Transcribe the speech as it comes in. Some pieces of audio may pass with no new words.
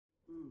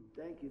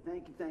Thank you,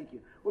 thank you, thank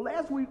you. Well,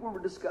 last week we were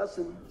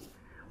discussing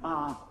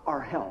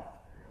our health.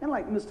 And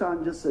like Ms.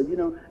 Todd just said,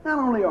 not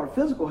only our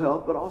physical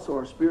health, but also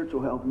our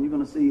spiritual health. And you're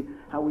going to see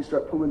how we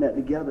start pulling that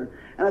together.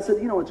 And I said,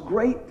 it's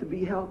great to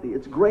be healthy.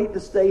 It's great to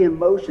stay in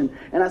motion.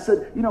 And I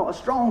said, a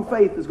strong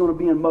faith is going to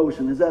be in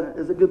motion. Is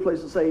a good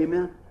place to say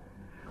amen?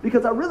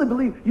 Because I really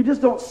believe you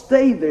just don't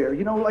stay there.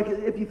 Like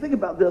if you think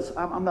about this,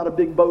 I'm not a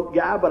big boat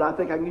guy, but I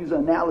think I can use an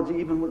analogy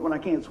even when I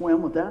can't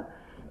swim with that.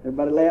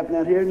 Everybody laughing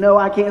out here? No,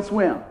 I can't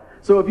swim.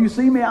 So if you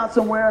see me out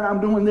somewhere and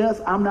I'm doing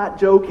this, I'm not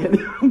joking.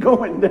 I'm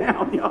going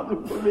down. Y'all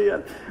don't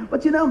believe.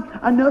 But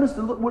I noticed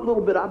what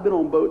little bit I've been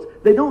on boats,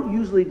 they don't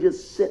usually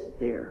just sit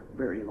there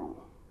very long.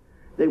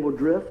 They will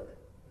drift,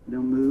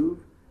 they'll move,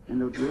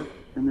 and they'll drift,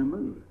 and they'll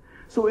move.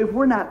 So if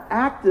we're not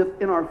active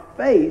in our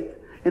faith,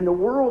 and the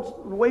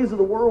ways of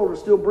the world are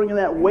still bringing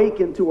that wake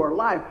into our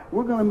life,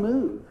 we're going to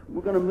move.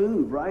 We're going to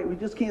move, right? We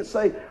just can't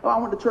say, I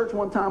went to church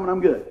one time and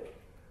I'm good.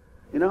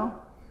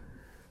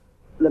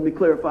 Let me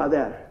clarify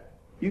that.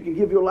 You can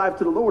give your life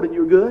to the Lord and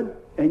you're good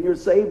and you're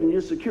saved and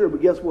you're secure.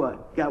 But guess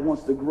what? God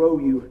wants to grow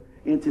you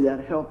into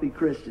that healthy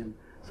Christian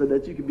so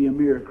that you can be a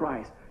mirror of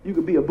Christ. You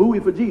can be a buoy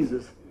for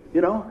Jesus,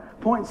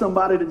 point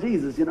somebody to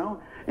Jesus,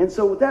 And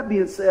so with that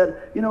being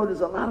said,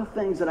 there's a lot of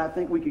things that I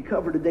think we could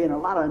cover today and a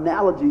lot of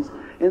analogies.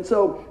 And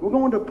so we're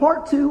going to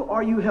part 2,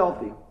 Are You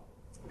Healthy?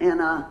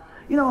 And,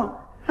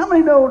 how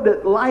many know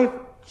that life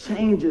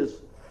changes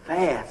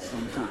fast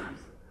sometimes?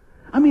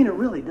 I mean, it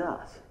really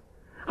does.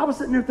 I was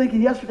sitting there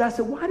thinking yesterday, I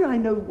said, why do I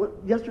know what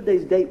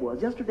yesterday's date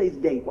was? Yesterday's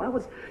date. Why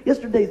was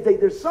yesterday's date?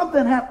 There's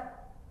something happened.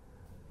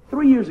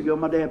 3 years ago,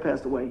 my dad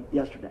passed away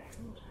yesterday.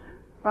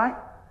 Right?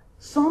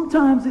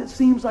 Sometimes it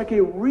seems like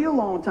a real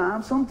long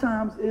time.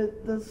 Sometimes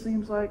it just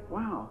seems like,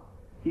 wow,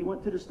 he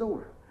went to the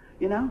store,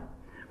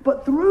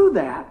 But through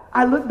that,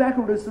 I look back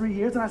over those 3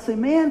 years and I say,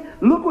 man,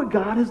 look what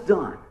God has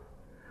done.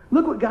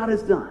 Look what God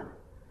has done.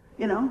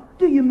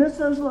 Do you miss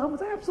those loved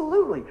ones?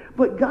 Absolutely.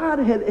 But God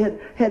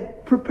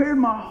had prepared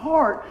my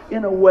heart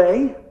in a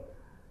way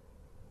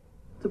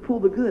to pull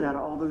the good out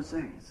of all those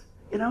things,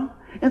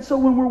 And so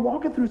when we're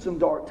walking through some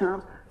dark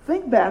times,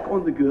 think back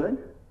on the good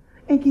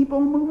and keep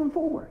on moving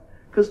forward.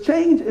 Because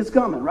change is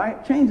coming,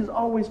 right? Change is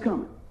always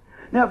coming.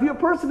 Now, if you're a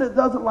person that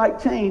doesn't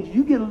like change,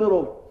 you get a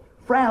little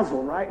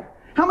frazzled, right?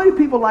 How many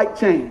people like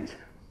change?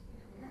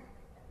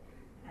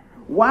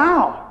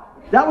 Wow.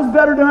 That was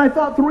better than I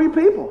thought. 3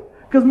 people.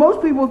 Because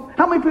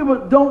how many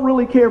people don't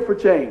really care for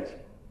change?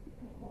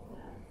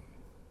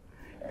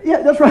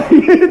 Yeah, that's right.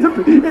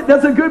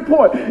 That's a good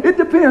point. It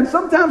depends.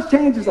 Sometimes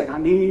change is like, I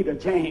need a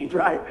change,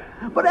 right?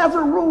 But as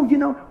a rule,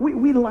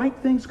 we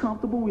like things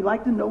comfortable. We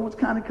like to know what's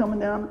kind of coming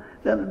down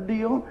that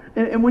deal.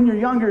 And when you're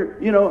younger,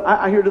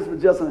 I hear this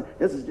with Justin,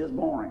 this is just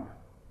boring.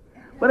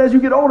 But as you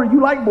get older,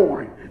 you like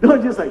boring.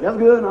 Don't just say, that's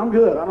good, I'm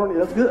good.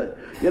 That's good,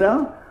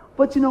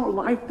 But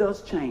life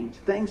does change.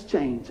 Things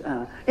change.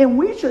 And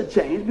we should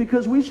change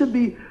because we should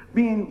be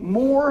being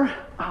more,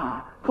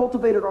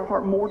 cultivated our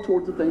heart more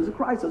towards the things of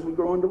Christ as we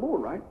grow in the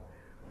Lord, right?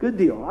 Good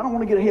deal. I don't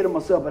want to get ahead of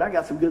myself, but I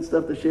got some good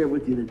stuff to share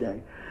with you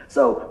today.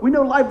 So we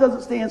know life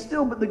doesn't stand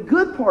still, but the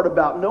good part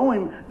about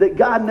knowing that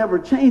God never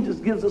changes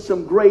gives us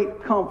some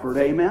great comfort.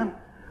 Amen?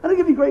 I don't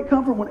give you great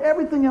comfort when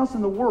everything else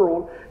in the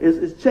world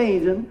is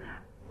changing.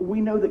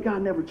 We know that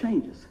God never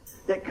changes.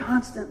 That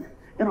constant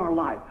in our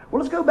life.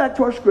 Well, let's go back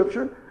to our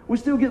scripture. We're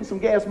still getting some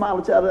gas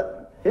mileage out of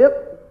it.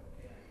 Yep.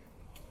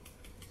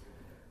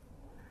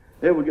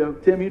 There we go.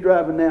 Tim, you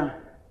driving now.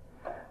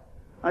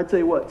 I tell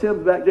you what,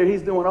 Tim's back there.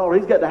 He's doing all.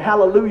 He's got the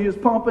hallelujahs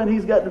pumping.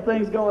 He's got the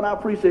things going. I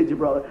appreciate you,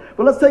 brother.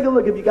 But let's take a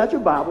look. If you got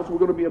your Bibles, we're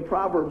going to be in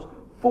Proverbs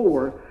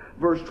 4,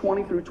 verse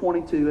 20 through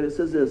 22. And it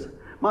says this.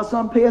 My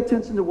son, pay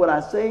attention to what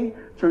I say.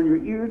 Turn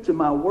your ear to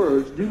my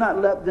words. Do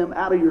not let them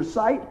out of your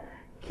sight.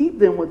 Keep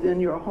them within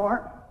your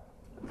heart,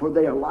 for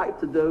they are life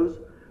to those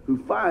who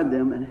find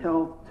them and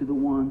health to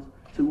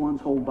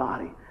one's whole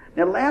body.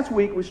 Now, last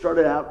week we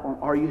started out on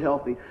Are You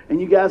Healthy? And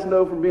you guys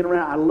know from being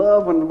around, I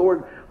love when the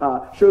Lord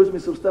shows me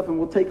some stuff and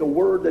we'll take a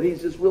word that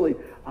He's just really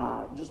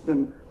just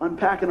been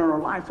unpacking in our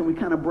lives and we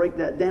kind of break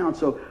that down.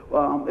 So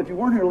if you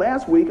weren't here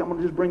last week, I'm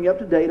going to just bring you up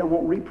to date. I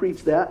won't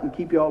re-preach that and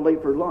keep you all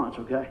late for lunch,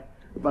 okay?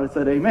 Everybody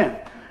said amen.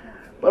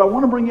 But I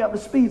want to bring you up to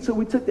speed. So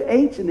we took the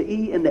H and the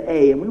E and the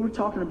A, and we were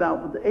talking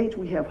about with the H,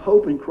 we have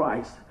hope in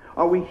Christ.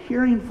 Are we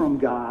hearing from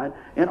God?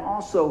 And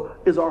also,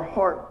 is our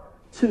heart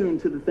tuned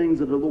to the things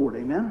of the Lord?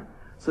 Amen?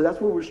 So that's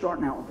where we're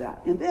starting out with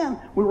that. And then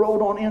we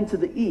rolled on into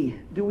the E.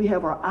 Do we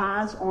have our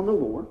eyes on the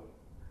Lord?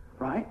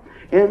 Right?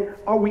 And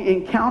are we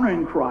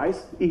encountering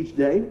Christ each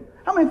day?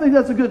 How many think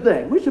that's a good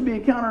thing? We should be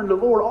encountering the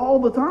Lord all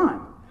the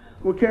time.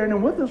 We're carrying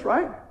Him with us,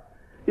 right?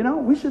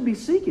 We should be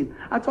seeking.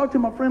 I talked to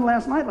my friend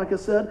last night, like I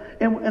said,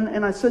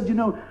 and I said,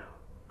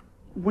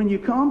 when you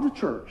come to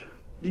church,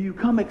 do you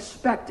come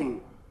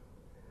expecting?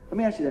 Let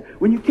me ask you that.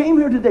 When you came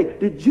here today,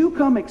 did you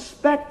come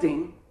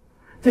expecting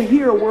to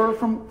hear a word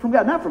from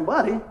God? Not from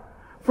Buddy,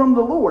 from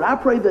the Lord. I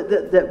pray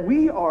that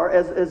we are,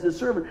 as His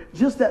servant,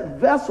 just that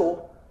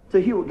vessel to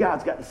hear what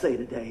God's got to say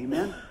today.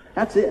 Amen?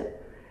 That's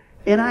it.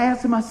 And I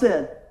asked him, I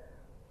said,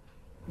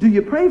 do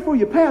you pray for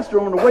your pastor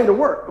on the way to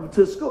work,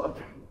 to school,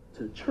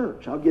 to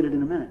church? I'll get it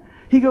in a minute.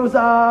 He goes,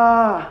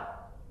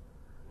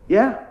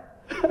 yeah.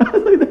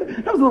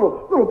 That was a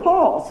little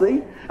pause,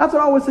 see? That's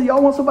what I always say.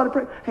 Y'all want somebody to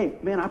pray? Hey,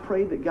 man, I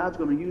pray that God's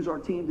going to use our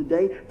team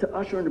today to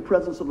usher in the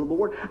presence of the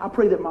Lord. I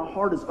pray that my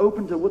heart is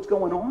open to what's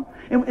going on.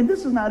 And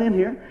this is not in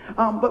here,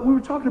 but we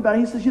were talking about it.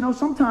 He says,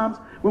 sometimes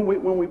when we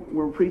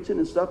were preaching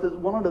and stuff,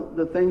 one of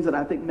the things that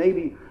I think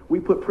maybe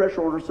we put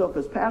pressure on ourselves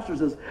as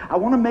pastors is, I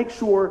want to make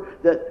sure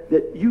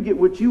that you get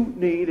what you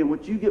need and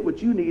what you get what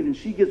you need and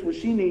she gets what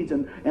she needs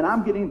and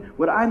I'm getting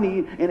what I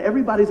need, and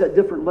everybody's at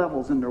different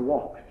levels in their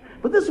walk.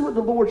 But this is what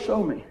the Lord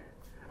showed me,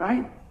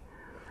 right?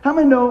 How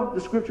many know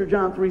the scripture,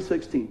 John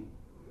 3:16?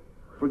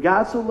 For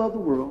God so loved the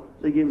world,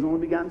 that he gave his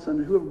only begotten Son,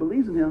 that whoever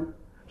believes in him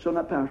shall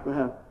not perish but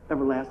have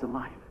everlasting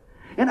life.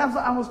 And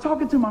I was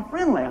talking to my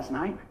friend last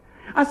night.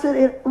 I said,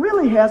 it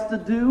really has to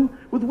do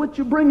with what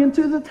you bring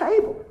into the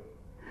table.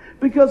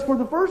 Because for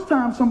the first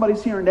time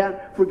somebody's hearing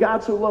that, for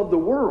God so loved the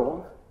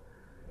world,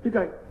 they're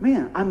like,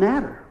 man, I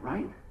matter,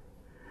 right?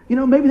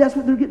 Maybe that's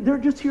what they're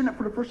just hearing that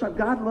for the first time.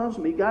 God loves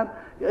me. God,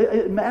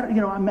 it matter.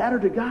 I matter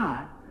to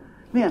God.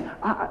 Man,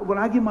 when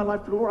I give my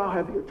life to the Lord, I'll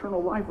have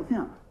eternal life with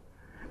him.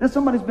 Now,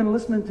 somebody's been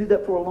listening to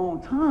that for a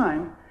long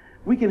time.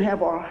 We can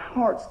have our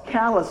hearts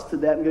calloused to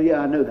that and go,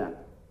 yeah, I know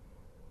that.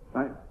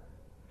 Right?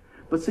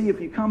 But see,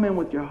 if you come in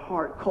with your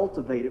heart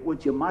cultivated,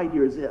 what you might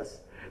hear is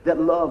this,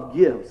 that love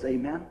gives,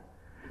 amen?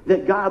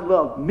 That God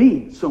loved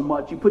me so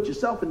much, you put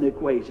yourself in the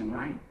equation,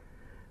 right?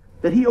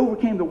 That he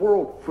overcame the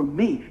world for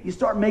me. You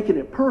start making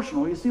it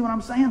personal. You see what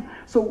I'm saying?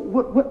 So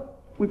what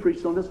we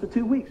preached on this for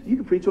 2 weeks. You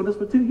can preach on this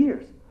for 2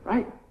 years,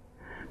 right?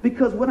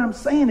 Because what I'm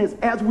saying is,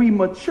 as we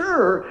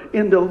mature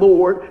in the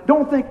Lord,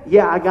 don't think,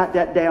 yeah, I got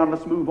that down,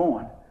 let's move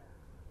on.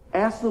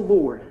 Ask the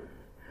Lord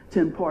to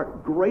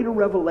impart greater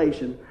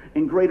revelation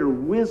and greater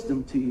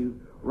wisdom to you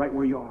right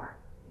where you are.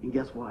 And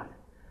guess what?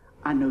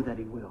 I know that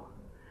he will.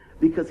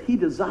 Because he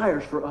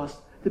desires for us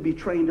to be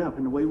trained up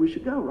in the way we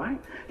should go, right?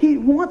 He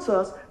wants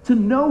us to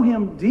know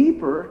him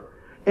deeper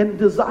and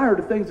desire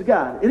the things of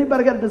God.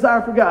 Anybody got a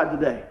desire for God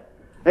today?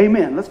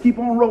 Amen. Let's keep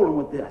on rolling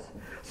with this.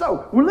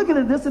 So we're looking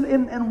at this,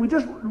 and we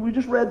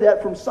just read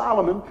that from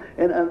Solomon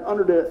and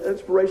under the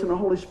inspiration of the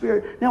Holy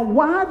Spirit. Now,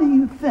 why do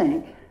you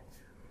think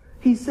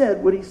he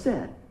said what he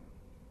said?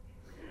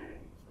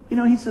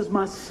 He says,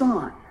 my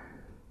son,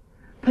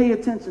 pay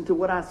attention to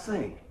what I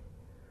say.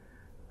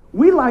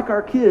 We like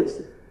our kids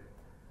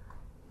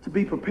to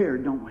be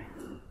prepared, don't we?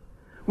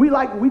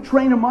 We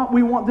train them up.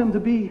 We want them to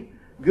be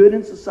good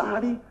in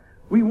society.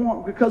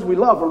 Because we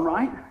love them,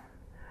 right?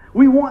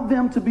 We want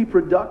them to be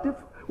productive.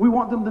 We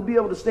want them to be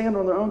able to stand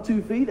on their own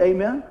 2 feet.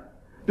 Amen.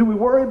 Do we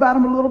worry about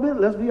them a little bit?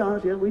 Let's be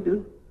honest. Yes, we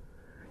do.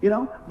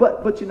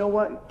 But you know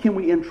what? Can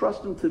we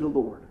entrust them to the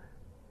Lord?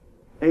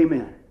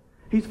 Amen.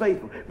 He's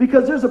faithful.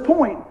 Because there's a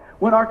point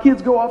when our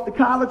kids go off to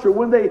college, or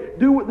when they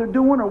do what they're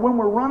doing, or when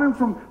we're running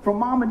from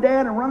mom and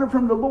dad and running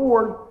from the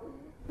Lord,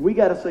 we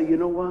got to say, you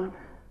know what?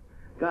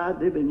 God,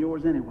 they've been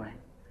yours anyway.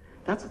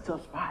 That's a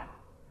tough spot.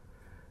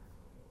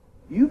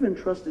 You've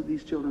entrusted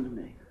these children to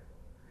me.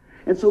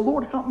 And so,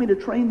 Lord, help me to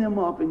train them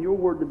up in your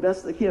word the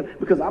best I can,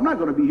 because I'm not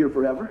going to be here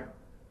forever,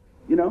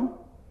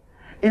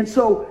 And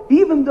so,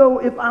 even though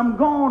if I'm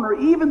gone, or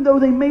even though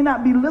they may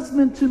not be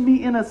listening to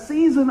me in a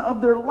season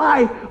of their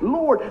life,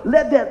 Lord,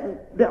 let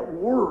that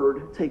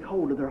word take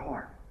hold of their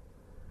heart.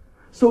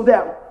 So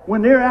that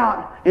when they're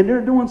out and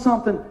they're doing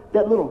something,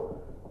 that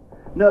little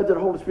nudge of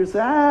the Holy Spirit say,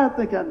 I don't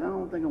think I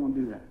want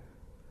to do that.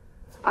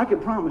 I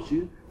can promise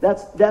you,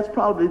 that's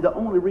probably the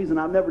only reason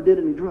I never did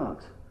any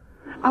drugs.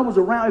 I was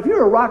around. If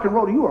you're a rock and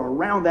roller, you are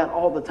around that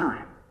all the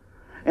time.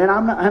 And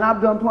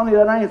I've done plenty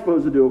that I ain't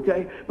supposed to do,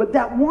 okay? But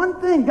that one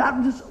thing,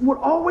 God just would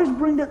always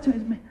bring that to me.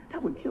 Man,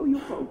 that would kill you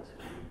folks.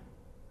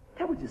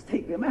 That would just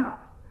take them out.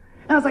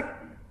 And I was like,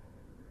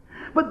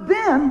 but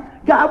then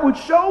God would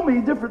show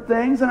me different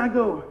things, and I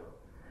go,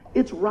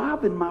 it's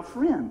robbing my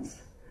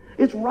friends.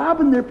 It's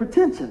robbing their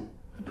potential,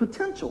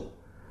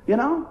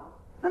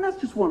 And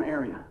that's just one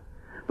area.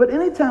 But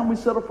anytime we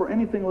settle for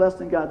anything less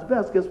than God's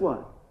best, guess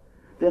what?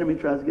 The enemy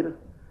tries to get a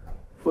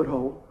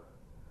foothold,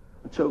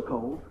 a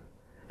chokehold,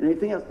 and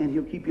anything else. And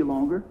he'll keep you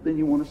longer than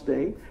you want to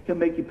stay. He'll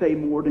make you pay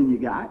more than you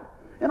got,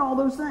 and all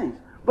those things.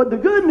 But the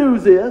good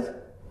news is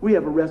we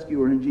have a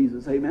rescuer in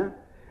Jesus. Amen?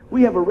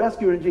 We have a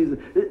rescuer in Jesus.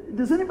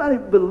 Does anybody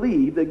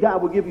believe that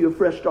God will give you a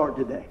fresh start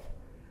today?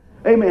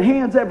 Amen.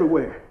 Hands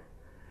everywhere.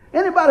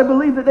 Anybody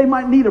believe that they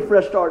might need a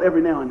fresh start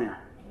every now and then?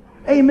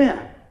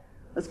 Amen.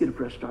 Let's get a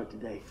fresh start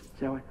today,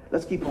 shall we?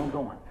 Let's keep on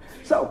going.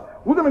 So,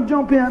 we're going to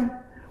jump in.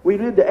 We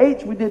did the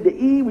H, we did the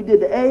E, we did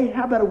the A.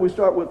 How about if we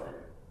start with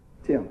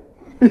Tim?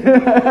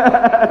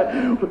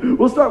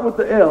 We'll start with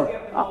the L.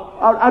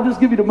 I'll just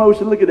give you the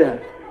motion. Look at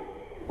that.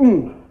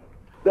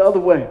 The other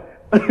way.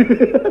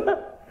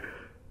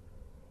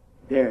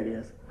 There it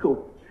is.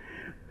 Cool.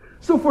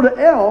 So for the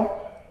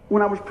L,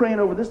 when I was praying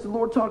over this, the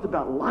Lord talked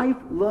about life,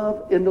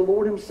 love, and the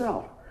Lord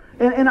himself.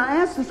 And I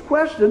asked this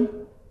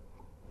question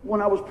when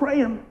I was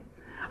praying.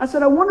 I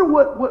said, I wonder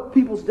what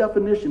people's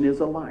definition is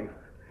of life.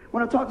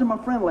 When I talked to my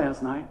friend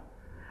last night,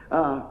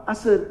 I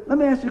said, let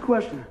me ask you a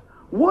question.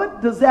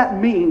 What does that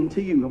mean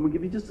to you? I'm going to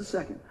give you just a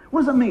second.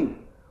 What does that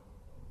mean?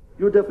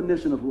 Your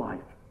definition of life.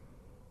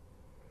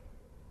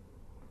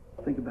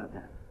 Think about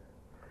that.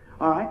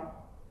 All right?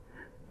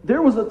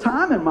 There was a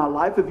time in my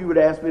life, if you would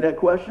ask me that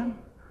question,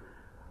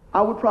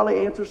 I would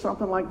probably answer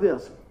something like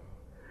this.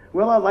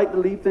 Well, I'd like to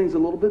leave things a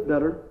little bit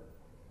better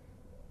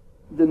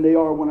than they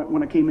are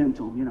when I came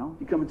into them, you know.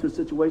 You come into a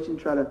situation,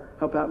 try to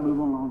help out and move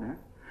along there.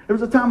 There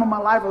was a time in my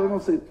life I was going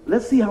to say,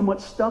 let's see how much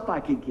stuff I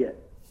could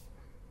get.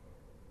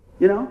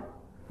 You know,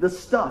 the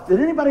stuff. Did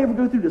anybody ever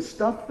go through the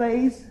stuff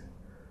phase?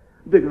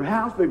 Bigger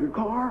house, bigger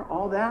car,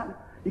 all that.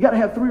 You got to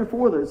have 3 or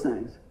 4 of those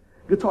things.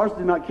 Guitars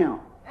do not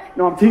count.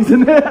 No, I'm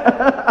teasing.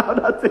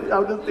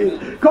 I'm just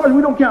teasing. Cars,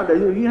 we don't count that.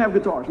 You can have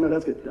guitars. No,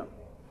 that's good. No.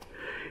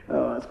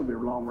 Oh, that's going to be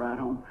a long ride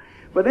home.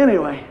 But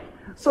anyway,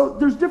 so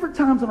there's different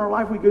times in our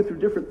life we go through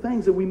different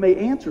things, and we may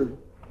answer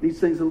these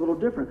things a little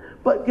different.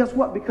 But guess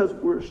what? Because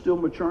we're still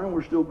maturing,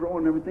 we're still growing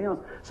and everything else.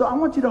 So I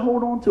want you to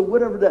hold on to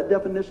whatever that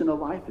definition of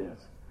life is.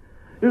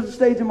 There's a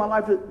stage in my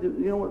life that,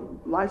 you know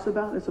what life's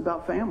about? It's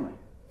about family.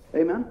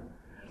 Amen?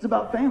 It's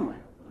about family.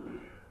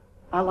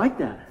 I like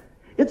that.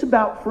 It's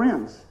about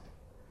friends.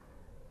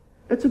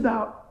 It's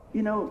about,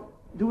 you know,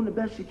 doing the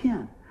best you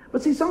can.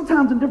 But see,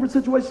 sometimes in different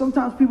situations,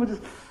 sometimes people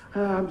just,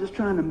 I'm just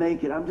trying to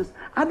make it.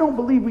 I don't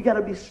believe we got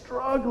to be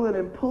struggling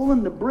and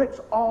pulling the bricks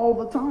all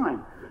the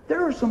time.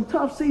 There are some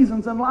tough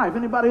seasons in life.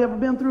 Anybody ever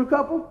been through a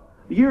couple?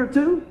 A year or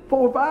 2, 4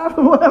 or 5,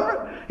 or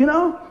whatever, you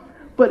know?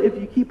 But if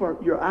you keep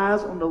your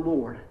eyes on the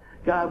Lord,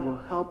 God will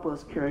help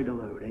us carry the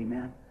load.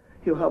 Amen.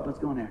 He'll help us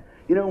go in there.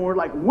 You know, and we're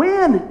like,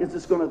 when is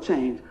this going to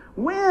change?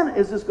 When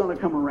is this going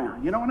to come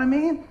around? You know what I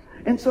mean?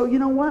 And so, you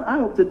know what? I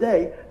hope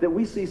today that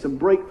we see some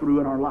breakthrough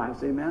in our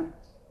lives. Amen.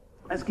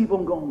 Let's keep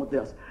on going with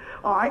this.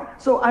 All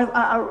right. So when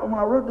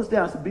I wrote this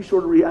down, I said, be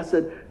sure to read. I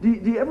said, do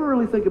you ever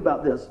really think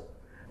about this?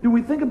 Do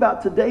we think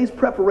about today's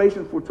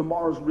preparation for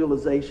tomorrow's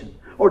realization?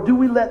 Or do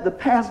we let the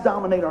past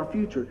dominate our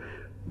future?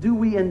 Do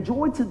we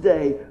enjoy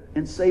today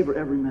and savor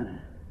every minute?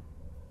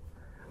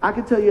 I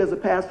can tell you as a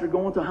pastor,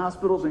 going to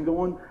hospitals and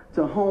going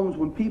to homes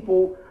when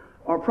people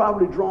are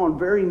probably drawn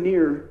very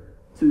near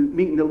to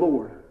meeting the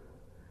Lord.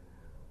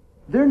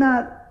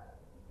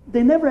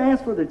 They never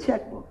ask for their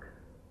checkbook.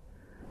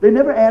 They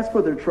never ask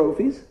for their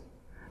trophies.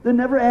 They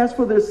never ask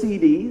for their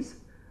CDs.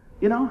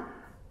 You know,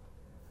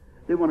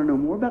 they want to know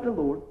more about the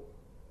Lord,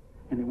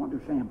 and they want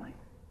their family.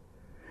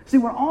 See,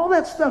 when all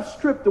that stuff's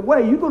stripped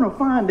away, you're going to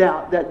find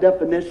out that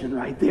definition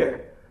right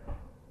there.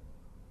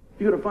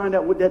 You're going to find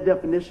out what that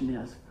definition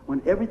is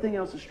when everything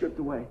else is stripped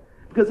away.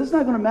 Because it's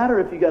not going to matter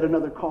if you got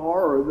another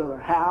car or another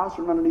house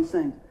or none of these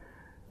things.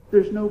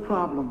 There's no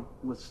problem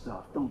with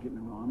stuff. Don't get me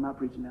wrong. I'm not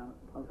preaching out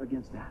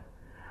against that.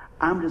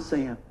 I'm just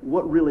saying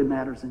what really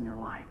matters in your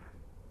life.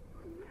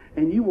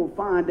 And you will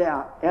find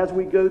out as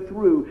we go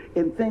through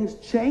and things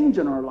change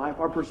in our life,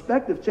 our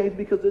perspective change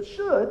because it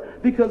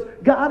should, because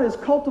God is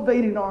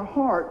cultivating our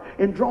heart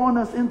and drawing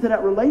us into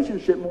that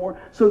relationship more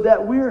so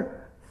that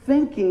we're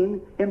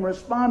thinking and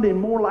responding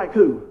more like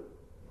who?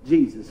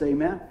 Jesus.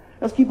 Amen.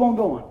 Let's keep on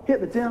going.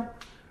 Hit me, Tim.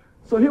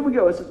 So here we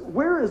go. It says,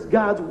 where is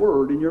God's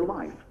word in your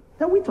life?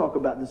 Now, we talk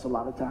about this a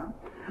lot of time.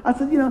 I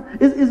said, you know,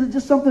 is it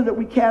just something that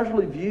we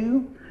casually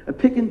view and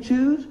pick and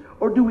choose?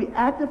 Or do we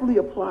actively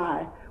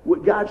apply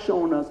what God's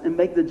showing us and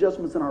make the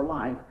adjustments in our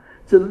life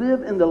to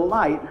live in the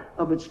light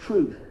of its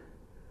truth?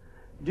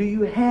 Do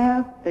you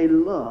have a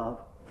love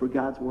for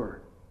God's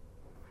word?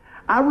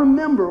 I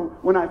remember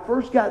when I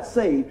first got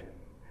saved,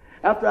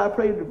 after I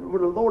prayed for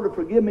the Lord to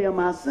forgive me of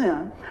my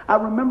sin, I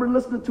remember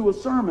listening to a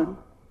sermon,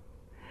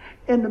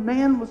 and the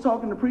man was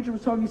talking, the preacher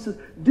was talking, he says,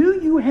 do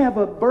you have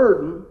a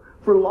burden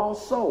for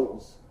lost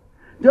souls?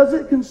 Does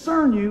it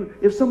concern you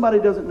if somebody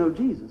doesn't know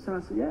Jesus? And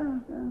I said,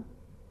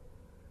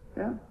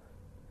 yeah.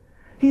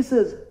 He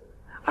says,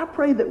 I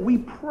pray that we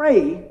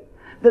pray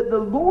that the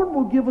Lord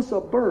will give us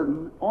a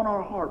burden on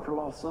our heart for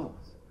lost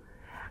souls.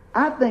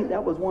 I think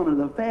that was one of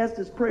the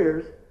fastest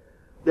prayers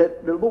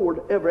that the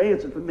Lord ever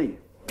answered for me.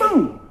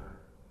 Boom!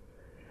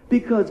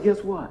 Because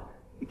guess what?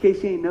 In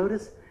case you ain't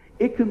noticed,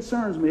 it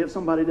concerns me if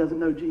somebody doesn't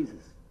know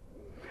Jesus.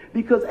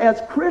 Because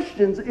as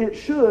Christians, it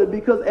should.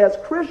 Because as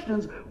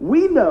Christians,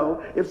 we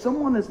know if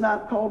someone is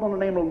not called on the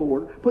name of the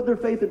Lord, put their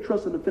faith and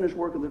trust in the finished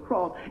work of the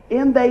cross,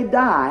 and they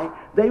die,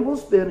 they will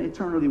spend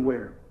eternity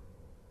where?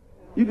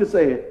 You can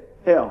say it,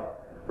 hell,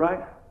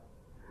 right?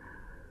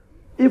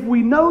 If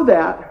we know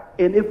that,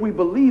 and if we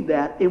believe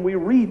that, and we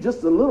read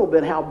just a little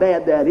bit how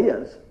bad that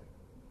is,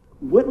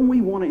 wouldn't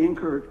we want to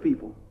encourage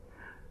people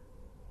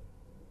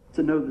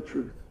to know the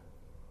truth?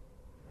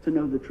 To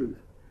know the truth.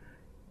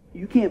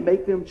 You can't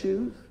make them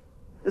choose.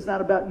 It's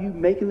not about you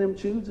making them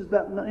choose. It's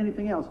about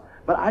anything else.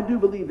 But I do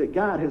believe that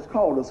God has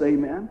called us,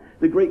 amen,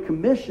 the Great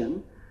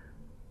Commission,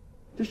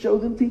 to show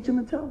them, teach them,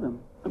 and tell them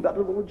about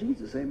the Lord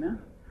Jesus,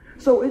 amen.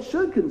 So it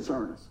should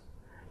concern us.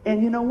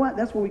 And you know what?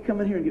 That's where we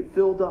come in here and get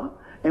filled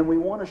up, and we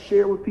want to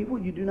share with people.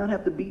 You do not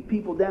have to beat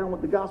people down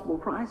with the gospel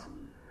of Christ.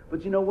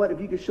 But you know what? If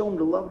you can show them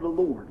the love of the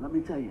Lord, let me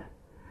tell you,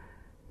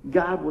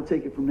 God will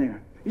take it from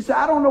there. You say,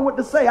 I don't know what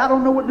to say. I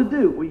don't know what to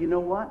do. Well, you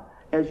know what?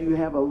 as you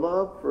have a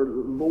love for the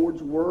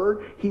Lord's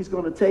word, he's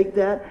going to take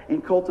that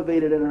and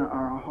cultivate it in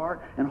our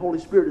heart, and Holy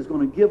Spirit is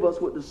going to give us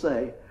what to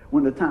say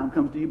when the time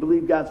comes. Do you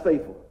believe God's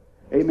faithful?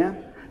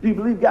 Amen? Do you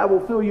believe God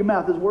will fill your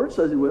mouth? His word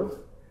says he will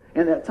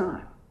in that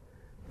time.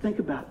 Think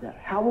about that.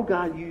 How will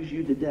God use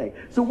you today?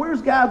 So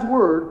where's God's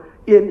word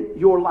in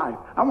your life?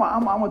 I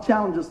want to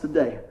challenge us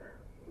today.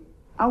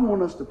 I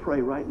want us to pray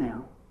right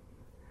now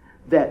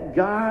that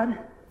God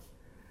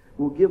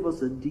will give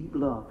us a deep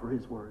love for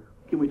his word.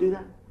 Can we do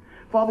that?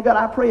 Father God,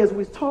 I pray as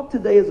we talk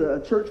today as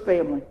a church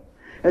family,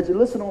 as you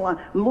listen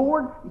online,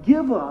 Lord,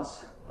 give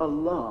us a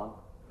love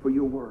for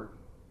your word.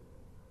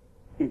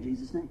 In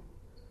Jesus' name.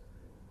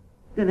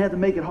 Didn't have to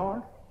make it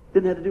hard.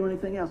 Didn't have to do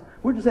anything else.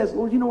 We're just asking,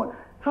 Lord, you know what?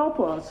 Help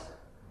us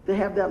to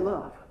have that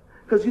love.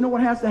 Because you know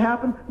what has to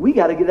happen? We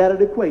got to get out of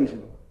the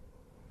equation.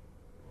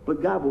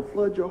 But God will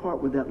flood your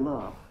heart with that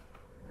love.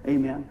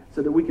 Amen.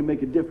 So that we can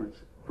make a difference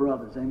for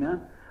others.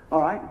 Amen.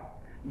 All right.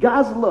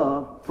 God's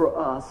love for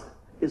us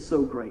is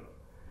so great.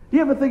 Do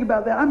you ever think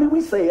about that? I mean,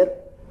 we say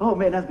it. Oh,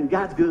 man, that's good.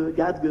 God's good.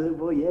 God's good.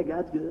 Well, yeah,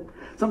 God's good.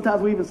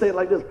 Sometimes we even say it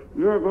like this.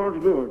 Yeah, God's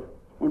good.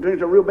 When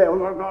things are real bad,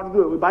 God's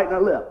good. We're biting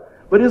our lip.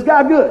 But is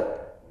God good?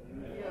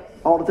 Yes.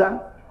 All the time?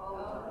 All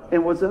the time.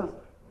 And what's else?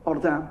 All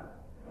the time?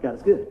 God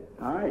is good.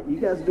 All right. You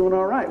guys are doing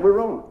all right. We're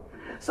rolling.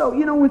 So,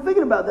 you know, when we're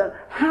thinking about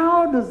that,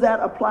 how does that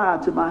apply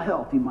to my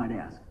health, you might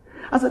ask?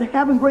 I said,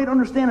 having great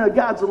understanding of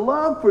God's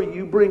love for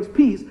you brings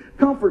peace,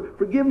 comfort,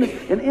 forgiveness,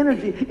 and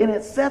energy, and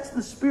it sets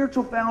the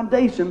spiritual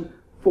foundation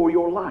for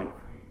your life.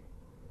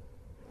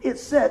 It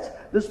sets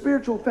the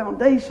spiritual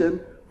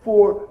foundation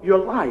for your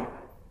life.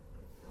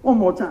 One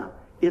more time.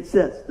 It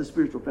sets the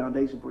spiritual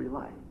foundation for your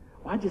life.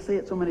 Why'd you say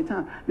it so many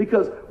times?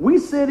 Because we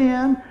sit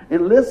in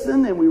and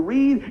listen and we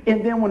read,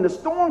 and then when the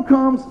storm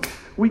comes,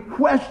 we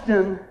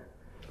question,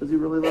 does he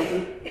really love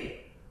me?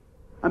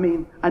 I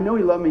mean, I know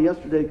he loved me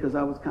yesterday because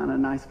I was kind of a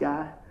nice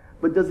guy,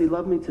 but does he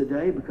love me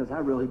today because I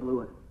really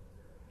blew it?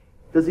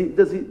 Does he,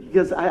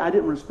 because I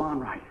didn't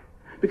respond right.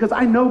 Because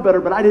I know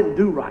better, but I didn't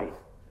do right.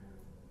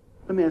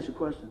 Let me ask you a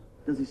question.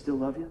 Does he still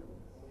love you?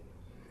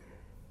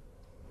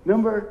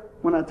 Remember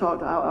when I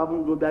talked, I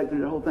won't go back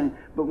through the whole thing,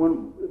 but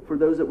for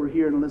those that were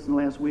here and listened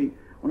last week,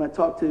 when I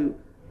talked to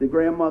the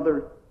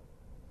grandmother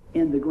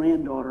and the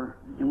granddaughter,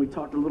 and we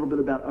talked a little bit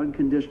about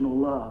unconditional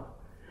love.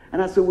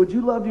 And I said, would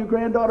you love your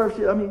granddaughter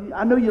if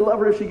I know you love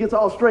her if she gets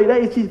all straight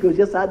A's. She goes,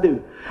 yes, I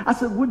do. I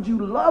said, would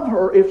you love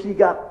her if she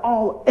got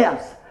all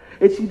F's?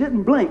 And she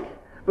didn't blink.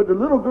 But the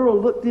little girl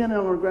looked in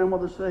on her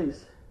grandmother's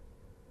face.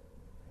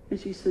 And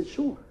she said,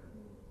 sure.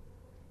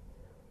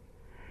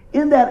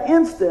 In that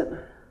instant,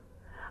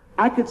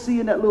 I could see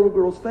in that little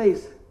girl's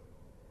face,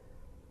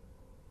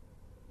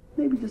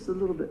 maybe just a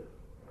little bit.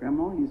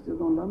 Grandma, you still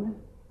going to love me?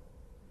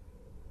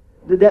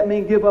 Did that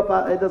mean give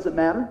up? It doesn't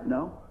matter?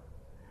 No.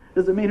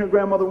 Does it mean her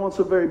grandmother wants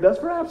her very best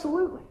for her?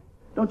 Absolutely.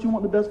 Don't you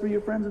want the best for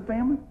your friends and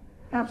family?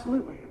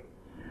 Absolutely.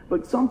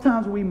 But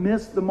sometimes we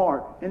miss the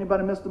mark.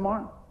 Anybody miss the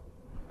mark?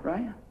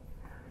 Right?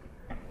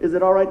 Is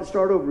it all right to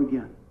start over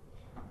again?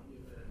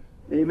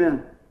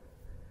 Amen.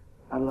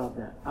 I love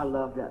that. I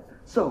love that.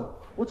 So,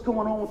 what's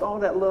going on with all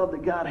that love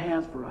that God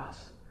has for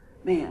us?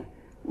 Man,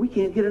 we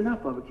can't get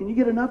enough of it. Can you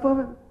get enough of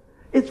it?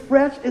 It's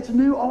fresh. It's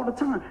new all the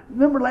time.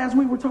 Remember last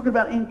week we were talking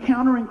about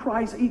encountering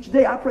Christ each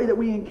day. I pray that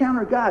we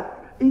encounter God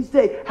each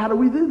day. How do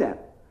we do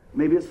that?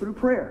 Maybe it's through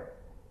prayer.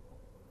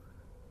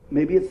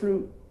 Maybe it's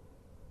through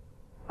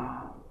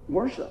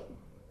worship.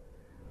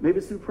 Maybe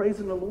it's through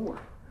praising the Lord.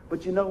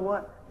 But you know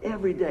what?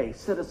 Every day,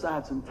 set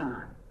aside some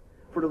time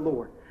for the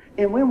Lord.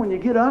 And when you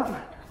get up,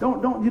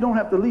 you don't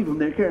have to leave them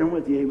there carrying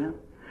with you, amen.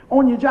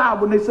 On your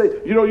job, when they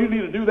say, you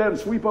need to do that and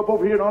sweep up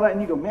over here and all that,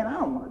 and you go, man, I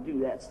don't want to do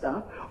that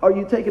stuff. Are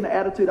you taking the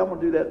attitude, I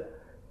want to do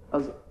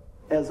that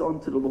as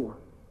unto the Lord?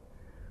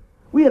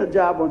 We had a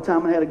job one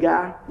time, I had a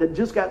guy that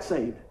just got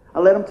saved. I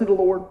led him to the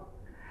Lord,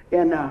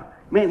 and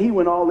man, he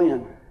went all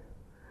in.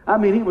 I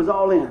mean, he was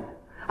all in.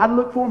 I'd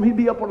look for him, he'd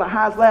be up on the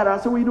highest ladder. I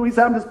said, what do you do? He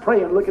said, I'm just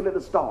praying, looking at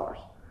the stars.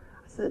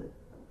 I said,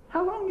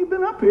 how long you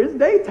been up here? It's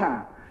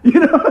daytime. He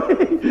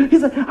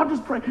said, I'm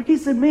just praying. He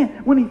said,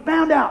 man, when he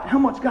found out how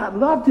much God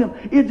loved him,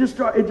 it just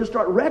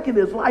started wrecking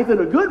his life in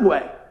a good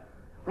way.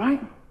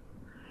 Right?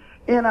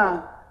 And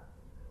I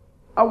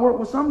work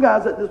with some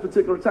guys at this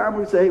particular time.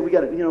 We say, hey, we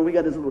got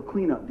this little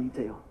cleanup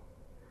detail.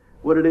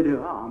 What do they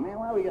do? Oh, man,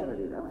 why we got to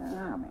do that?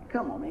 Oh, man,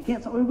 come on, man.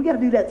 We got to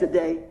do that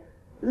today.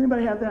 Does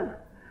anybody have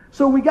that?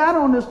 So we got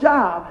on this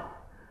job,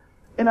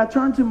 and I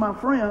turned to my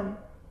friend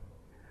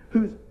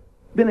who's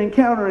been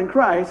encountering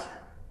Christ,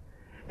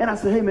 and I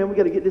said, hey, man, we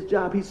got to get this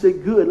job. He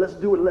said, good, let's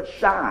do it. Let's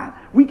shine.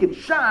 We can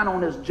shine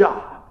on this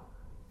job.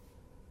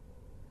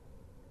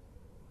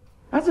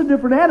 That's a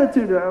different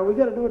attitude. We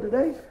got to do it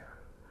today.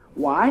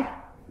 Why?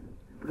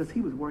 Because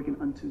he was working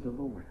unto the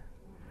Lord.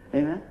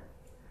 Amen?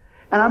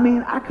 And I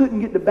mean, I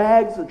couldn't get the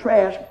bags of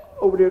trash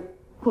over there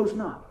close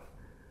enough.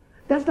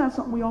 That's not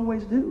something we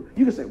always do.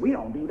 You can say, we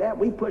don't do that.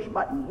 We push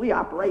buttons. We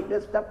operate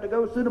this stuff that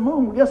goes to the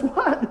moon. Well, guess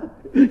what?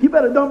 You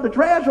better dump the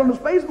trash on the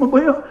space mobile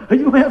or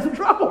you're going to have some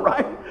trouble,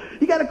 right?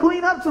 You got to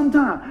clean up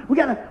sometime. We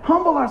got to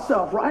humble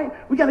ourselves, right?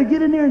 We got to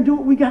get in there and do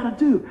what we got to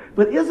do.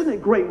 But isn't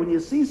it great when you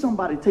see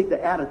somebody take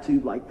the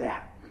attitude like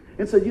that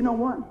and say, you know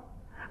what?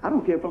 I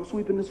don't care if I'm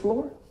sweeping this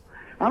floor.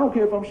 I don't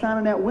care if I'm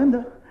shining that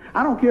window.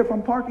 I don't care if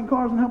I'm parking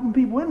cars and helping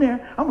people in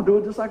there. I'm going to do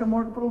it just like I'm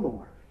working for the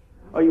Lord.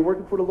 Are you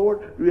working for the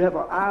Lord? Do you have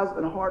our eyes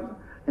and heart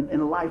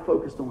and life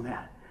focused on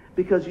that?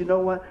 Because you know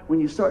what? When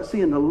you start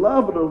seeing the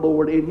love of the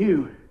Lord in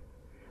you,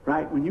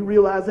 right? When you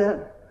realize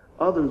that,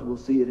 others will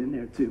see it in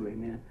there too.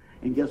 Amen.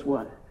 And guess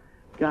what?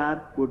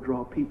 God will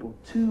draw people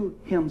to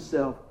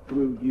himself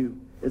through you.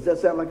 Does that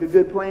sound like a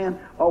good plan?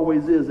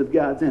 Always is if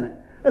God's in it.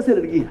 Let's hit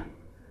it again.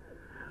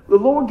 The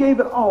Lord gave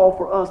it all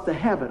for us to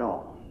have it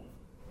all.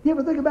 You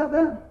ever think about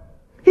that?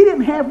 He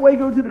didn't halfway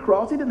go to the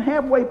cross. He didn't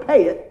halfway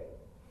pay it.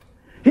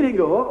 He didn't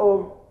go,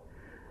 uh-oh,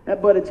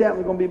 that Buddy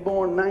Chapman's going to be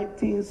born in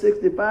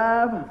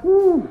 1965.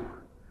 Whew.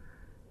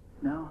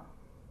 No.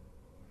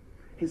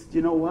 He said,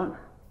 you know what?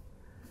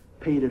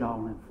 Paid it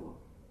all in full.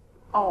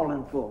 All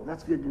in full.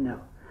 That's good to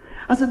know.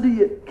 I said, do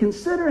you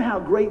consider how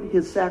great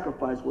his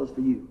sacrifice was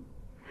for you?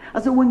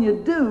 I said, when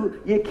you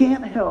do, you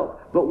can't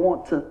help but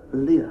want to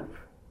live.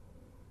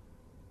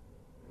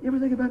 You ever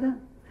think about that?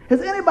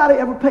 Has anybody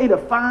ever paid a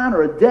fine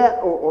or a debt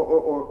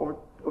or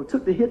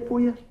took the hit for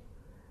you?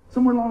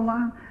 Somewhere along the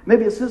line?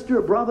 Maybe a sister,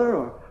 a brother,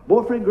 or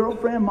boyfriend,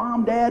 girlfriend,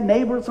 mom, dad,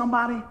 neighbor,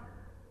 somebody?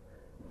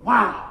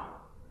 Wow.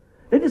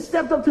 They just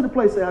stepped up to the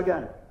plate and said, I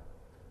got it.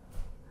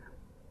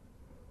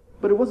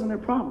 But it wasn't their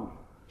problem.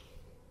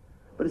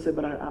 But he said,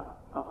 but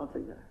I'll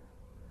take that.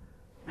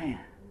 Man.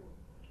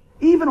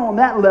 Even on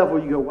that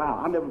level, you go,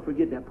 wow, I'll never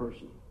forget that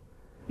person.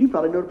 You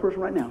probably know the person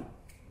right now.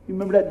 You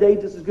remember that day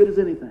just as good as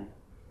anything.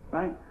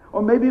 Right?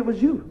 Or maybe it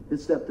was you that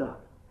stepped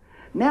up.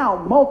 Now,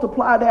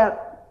 multiply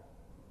that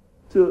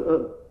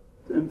to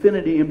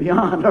infinity and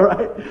beyond, all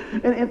right?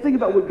 And think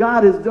about what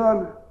God has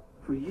done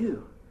for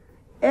you.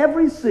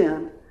 Every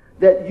sin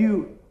that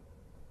you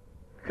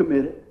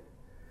committed,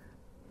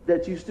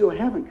 that you still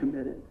haven't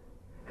committed,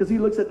 because he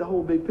looks at the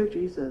whole big picture,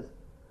 he says,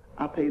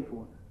 I paid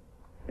for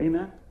it.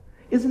 Amen?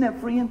 Isn't that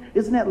freeing?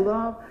 Isn't that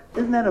love?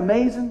 Isn't that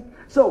amazing?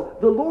 So,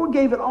 the Lord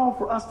gave it all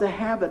for us to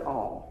have it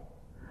all.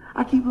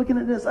 I keep looking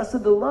at this. I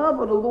said, the love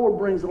of the Lord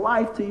brings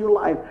life to your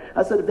life.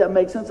 I said, if that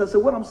makes sense. I said,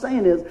 what I'm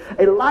saying is,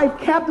 a life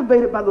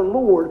captivated by the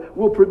Lord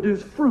will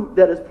produce fruit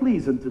that is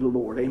pleasing to the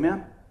Lord.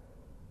 Amen?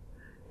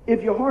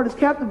 If your heart is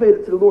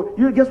captivated to the Lord,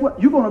 guess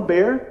what? You're going to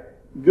bear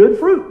good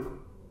fruit.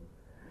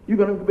 You're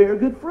going to bear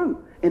good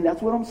fruit. And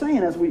that's what I'm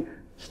saying. As we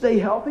stay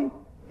healthy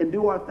and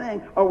do our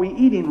thing, are we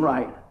eating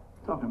right?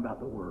 Talking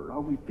about the Word.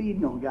 Are we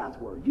feeding on God's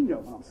Word? You know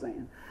what I'm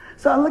saying.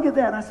 So I look at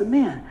that and I said,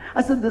 man,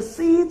 the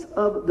seeds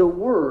of the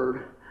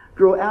Word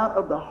grow out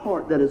of the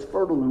heart that is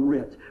fertile and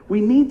rich. We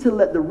need to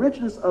let the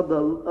richness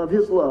of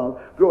his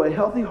love grow a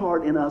healthy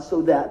heart in us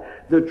so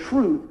that the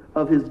truth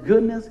of his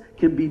goodness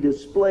can be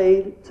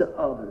displayed to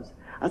others.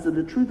 I said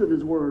the truth of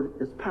his word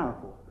is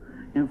powerful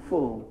and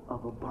full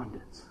of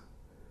abundance.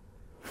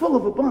 Full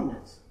of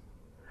abundance.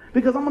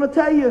 Because I'm going to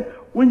tell you,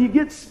 when you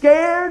get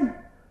scared,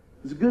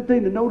 it's a good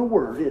thing to know the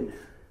word, isn't it?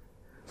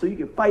 So you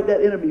can fight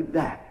that enemy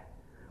back.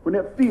 When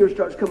that fear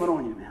starts coming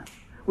on you, man,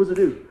 what does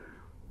it do?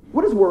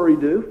 What does worry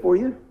do for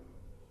you?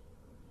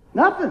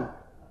 Nothing.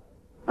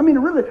 I mean,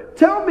 really,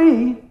 tell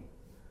me,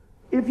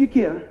 if you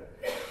can,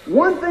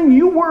 one thing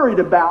you worried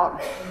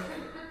about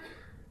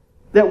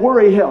that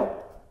worry helped.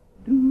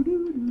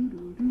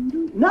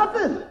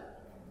 Nothing.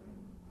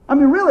 I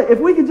mean, really, if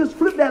we could just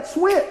flip that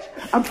switch.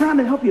 I'm trying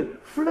to help you.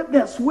 Flip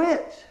that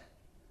switch.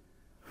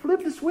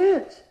 Flip the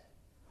switch.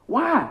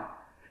 Why?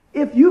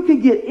 If you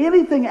can get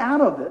anything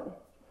out of it,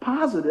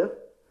 positive,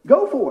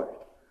 go for it.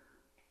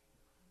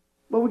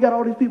 But we got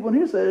all these people in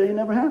here say it ain't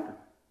never happened.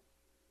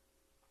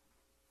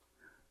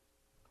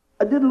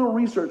 I did a little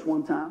research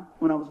one time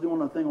when I was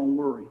doing a thing on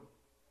worry.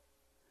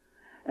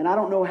 And I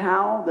don't know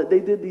how that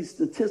they did these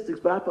statistics,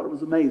 but I thought it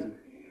was amazing.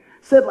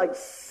 It said like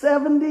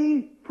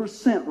 70%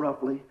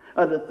 roughly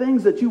of the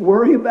things that you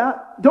worry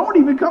about don't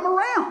even come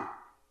around.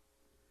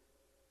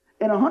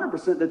 And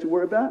 100% that you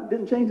worry about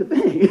didn't change a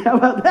thing. How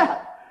about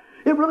that?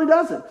 It really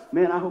doesn't.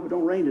 Man, I hope it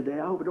don't rain today.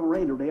 I hope it don't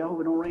rain today. I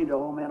hope it don't rain today.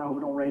 Oh man, I hope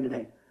it don't rain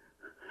today.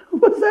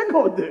 What's that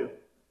going to do?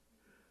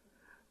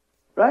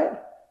 Right?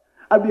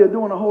 I'd be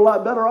doing a whole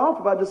lot better off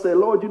if I just say,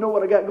 Lord, you know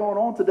what I got going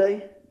on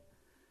today?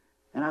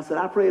 And I said,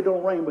 I pray it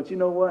don't rain, but you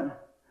know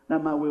what?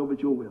 Not my will, but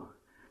your will.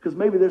 Because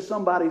maybe there's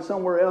somebody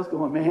somewhere else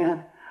going,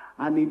 man,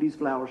 I need these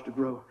flowers to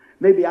grow.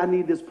 Maybe I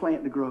need this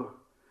plant to grow.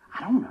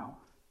 I don't know.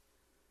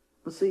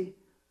 But see,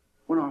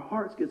 when our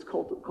hearts gets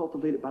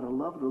cultivated by the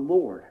love of the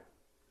Lord,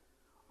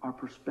 our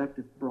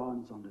perspective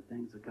broadens on the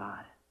things of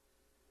God.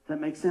 Does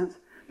that make sense?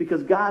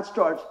 Because God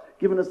starts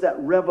giving us that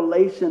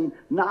revelation,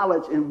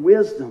 knowledge, and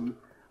wisdom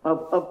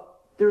of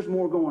there's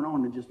more going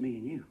on than just me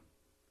and you.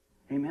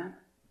 Amen?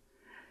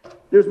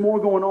 There's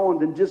more going on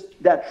than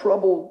just that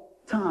troubled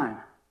time.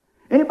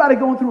 Anybody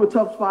going through a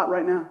tough spot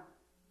right now?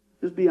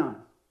 Just be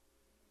honest.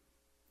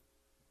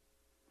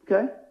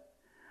 Okay?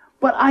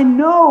 But I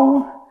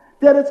know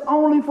that it's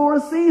only for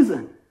a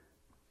season.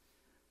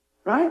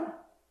 Right?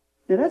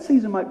 Now that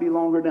season might be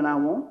longer than I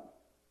want.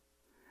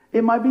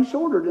 It might be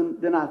shorter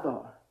than I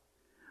thought.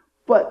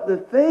 But the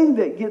thing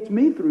that gets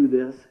me through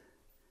this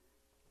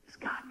is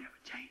God never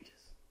changes.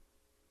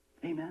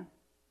 Amen.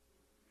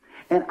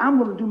 And I'm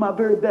going to do my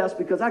very best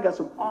because I got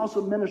some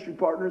awesome ministry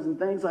partners and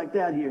things like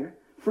that here.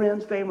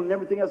 Friends, family, and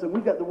everything else. And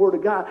we've got the Word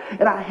of God.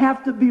 And I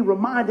have to be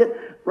reminded,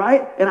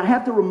 right? And I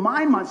have to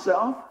remind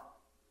myself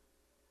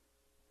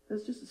that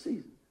it's just a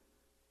season.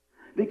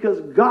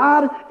 Because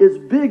God is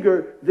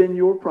bigger than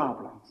your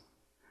problems.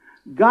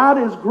 God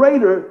is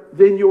greater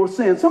than your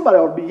sin. Somebody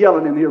ought to be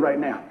yelling in here right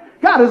now.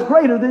 God is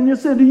greater than your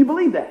sin. Do you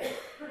believe that?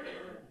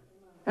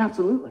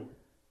 Absolutely.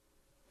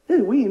 Hey,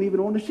 we ain't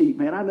even on the sheet,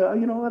 man. I know,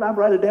 you know what? I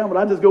write it down, but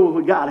I just go with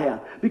what God has.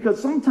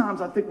 Because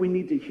sometimes I think we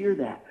need to hear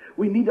that.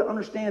 We need to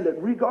understand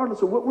that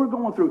regardless of what we're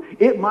going through,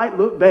 it might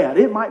look bad.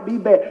 It might be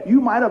bad. You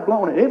might have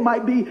blown it. It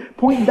might be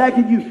pointing back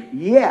at you.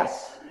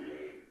 Yes.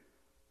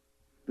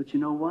 But you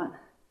know what?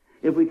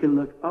 If we can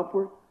look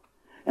upward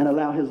and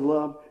allow His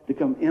love to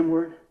come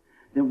inward,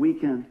 then we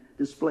can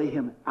display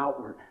Him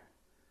outward.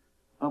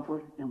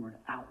 Upward, inward,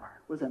 outward.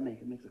 What does that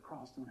make? It makes a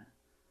cross, doesn't it?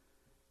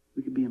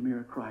 We could be a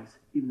mirror of Christ,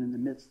 even in the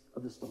midst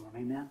of the storm.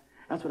 Amen?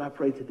 That's what I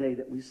pray today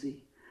that we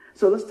see.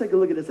 So let's take a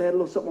look at this. I had a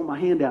little something on my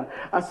handout.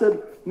 I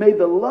said, may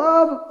the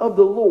love of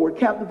the Lord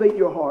captivate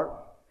your heart,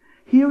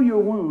 heal your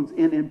wounds,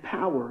 and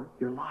empower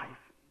your life.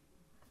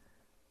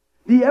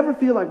 Do you ever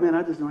feel like, man,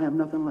 I just don't have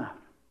nothing left?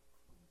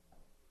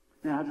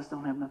 Man, I just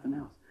don't have nothing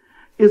else.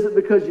 Is it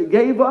because you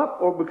gave up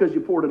or because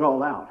you poured it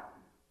all out?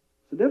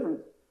 It's a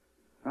difference,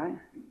 right?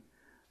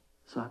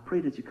 So I pray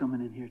that you're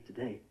coming in here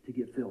today to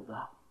get filled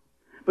up.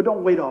 But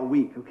don't wait all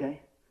week,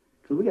 okay?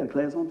 Because we got a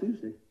class on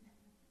Tuesday.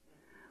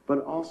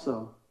 But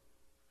also,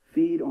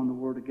 feed on the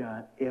Word of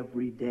God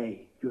every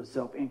day.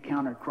 Yourself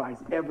encounter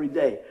Christ every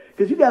day.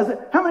 Because you guys,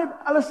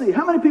 let's see,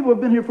 how many people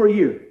have been here for a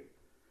year?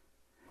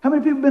 How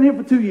many people have been here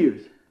for 2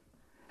 years?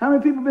 How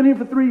many people have been here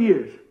for 3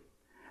 years?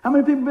 How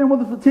many people have been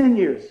with us for 10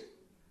 years?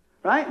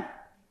 Right?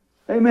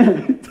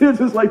 Amen. Tim's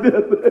just like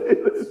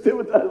this. Tim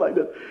was like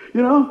this.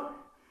 You know?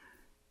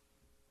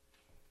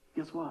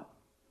 Guess what?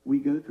 We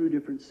go through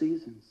different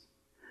seasons.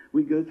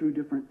 We go through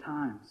different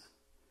times.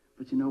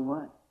 But you know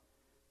what?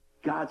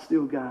 God's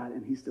still God,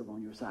 and He's still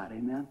on your side.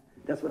 Amen?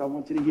 That's what I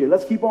want you to hear.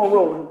 Let's keep on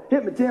rolling.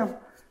 Hit me, Tim.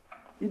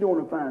 You're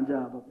doing a fine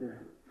job up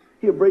there.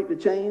 He'll break the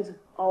chains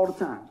all the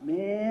time.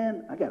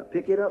 Man, I got to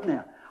pick it up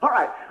now. All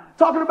right.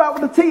 Talking about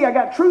with the T, I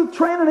got truth,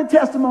 training, and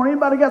testimony.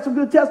 Anybody got some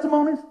good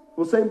testimonies?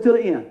 We'll save them till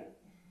the end.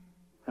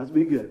 That's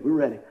be good. We're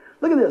ready.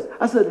 Look at this.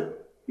 I said,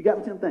 you got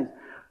me 10 things.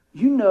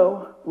 You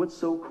know what's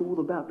so cool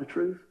about the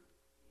truth?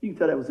 You can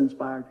tell that was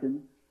inspired, couldn't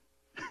you?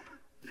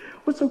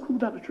 What's so cool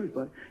about the truth,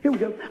 buddy? Here we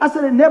go. I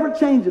said it never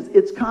changes.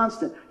 It's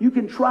constant. You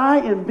can try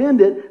and bend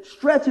it,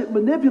 stretch it,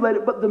 manipulate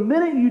it, but the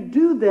minute you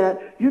do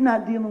that, you're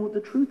not dealing with the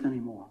truth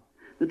anymore.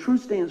 The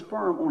truth stands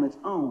firm on its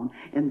own,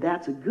 and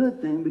that's a good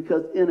thing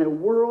because in a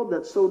world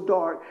that's so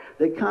dark,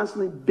 that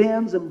constantly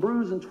bends and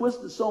bruises and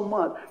twists it so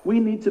much, we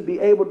need to be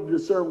able to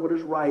discern what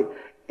is right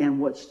and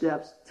what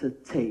steps to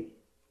take.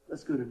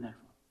 Let's go to the next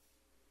one.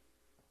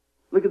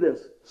 Look at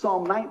this.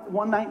 Psalm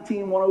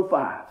 119,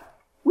 105.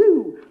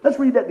 Woo! Let's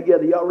read that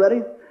together. Y'all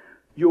ready?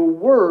 Your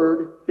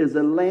word is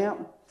a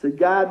lamp to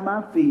guide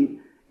my feet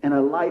and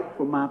a light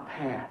for my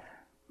path.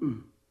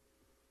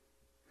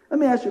 Let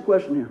me ask you a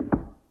question here.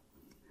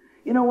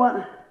 You know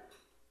what?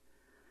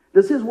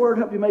 Does His word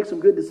help you make some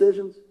good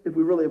decisions if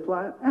we really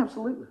apply it?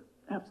 Absolutely.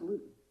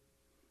 Absolutely.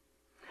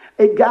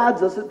 It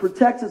guides us, it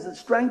protects us, it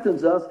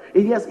strengthens us,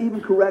 and yes,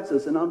 even corrects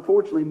us. And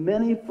unfortunately,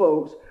 many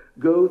folks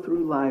go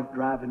through life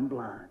driving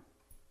blind.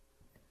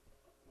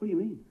 What do you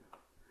mean?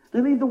 They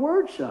leave the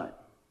word shut.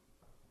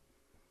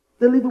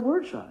 They leave the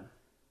word shut.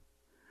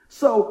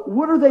 So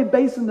what are they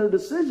basing their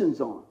decisions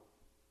on?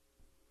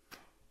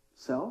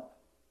 Self?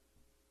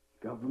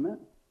 Government?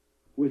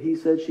 What he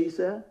said, she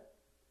said?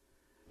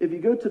 If you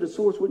go to the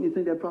source, wouldn't you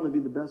think that'd probably be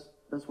the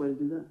best way to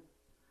do that?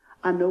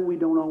 I know we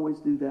don't always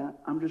do that.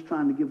 I'm just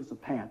trying to give us a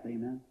path,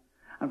 amen?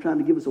 I'm trying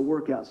to give us a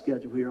workout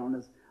schedule here on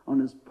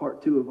this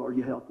part 2 of Are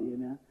You Healthy,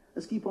 amen?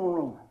 Let's keep on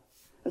rolling.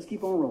 Let's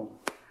keep on rolling.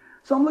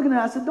 So I'm looking at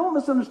it, I said, don't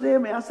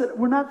misunderstand me. I said,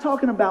 we're not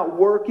talking about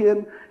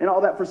working and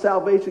all that for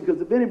salvation, because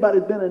if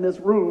anybody's been in this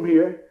room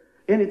here,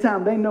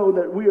 anytime they know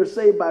that we are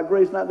saved by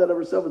grace, not that of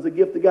ourselves, it's a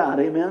gift of God,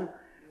 amen?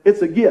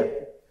 It's a gift.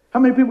 How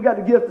many people got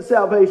the gift of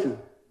salvation?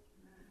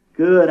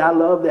 Good, I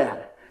love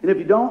that. And if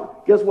you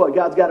don't, guess what?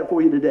 God's got it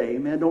for you today,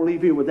 amen? Don't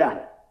leave here without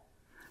it.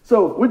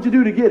 So, what'd you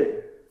do to get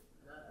it?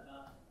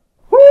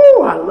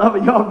 Woo, I love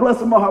it. Y'all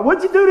bless my heart.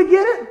 What'd you do to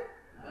get it?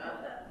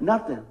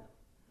 Nothing.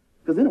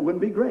 Because then it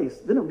wouldn't be grace.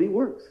 Then it would be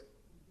works.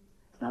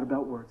 It's not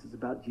about works. It's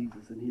about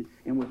Jesus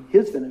and what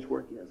His finished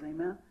work is.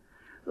 Amen?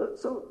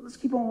 So let's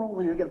keep on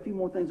rolling here. I got a few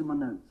more things in my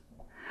notes.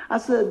 I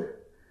said,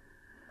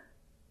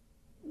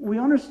 we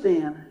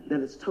understand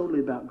that it's totally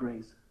about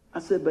grace. I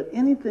said, but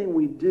anything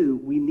we do,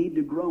 we need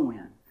to grow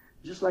in.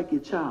 Just like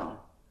your child.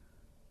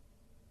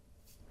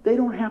 They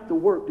don't have to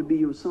work to be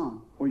your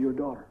son or your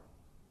daughter.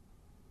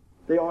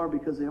 They are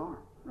because they are,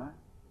 right?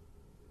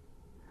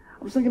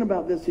 I was thinking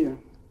about this here.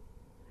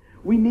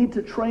 We need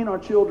to train our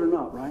children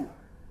up, right?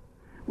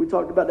 We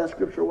talked about that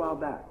scripture a while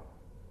back.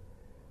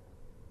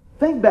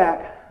 Think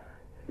back.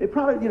 It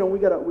probably, we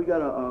got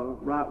a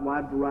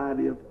wide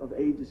variety of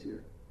ages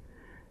here.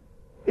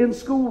 In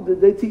school, did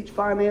they teach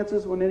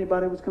finances when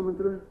anybody was coming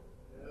through?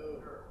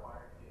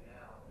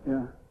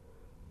 Yeah.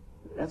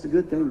 That's a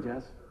good thing,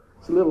 Jess.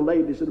 It's a little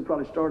late. They should have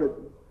probably started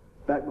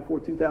back before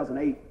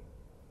 2008.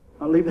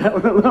 I'll leave that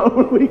one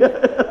alone.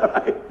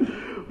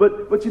 Right.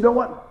 But you know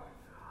what?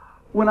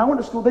 When I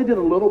went to school, they did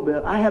a little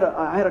bit. I had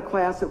a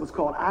class that was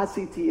called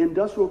ICT,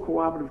 Industrial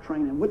Cooperative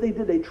Training. What they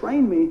did, they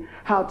trained me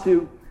how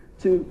to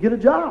get a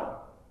job.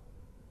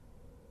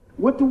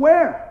 What to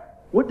wear.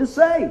 What to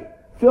say.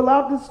 Fill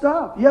out the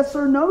stuff. Yes,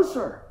 sir, no,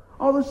 sir.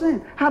 All those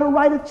things. How to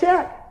write a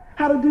check.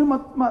 How to do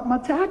my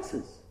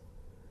taxes.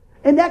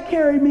 And that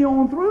carried me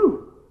on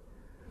through.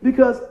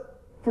 Because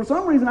for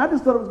some reason, I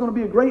just thought it was going to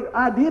be a great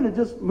idea to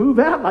just move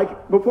out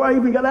like before I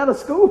even got out of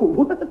school.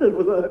 What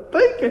was I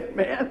thinking,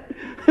 man?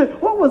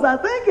 What was I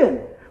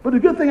thinking? But the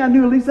good thing I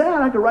knew at least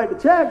that I could write the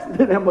checks.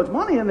 Didn't have much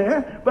money in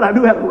there, but I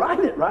knew how to write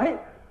it, right?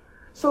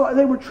 So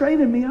they were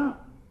training me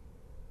up.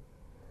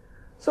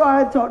 So I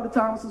had talked to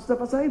Thomas and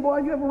stuff. I said, hey, boy,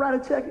 you ever write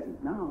a check?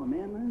 No,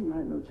 man, I didn't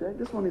write no check.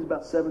 This one is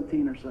about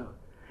 17 or so.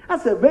 I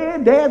said,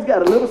 man, Dad's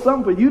got a little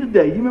something for you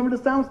today. You remember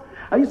this, Thomas?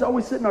 I used to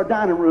always sit in our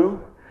dining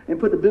room and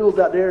put the bills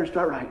out there and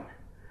start writing.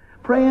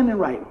 Praying and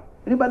writing.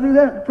 Anybody do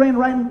that?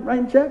 Praying and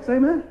writing checks?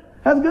 Amen?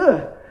 That's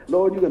good.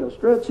 Lord, you're going to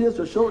stretch this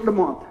or shorten the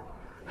month.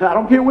 I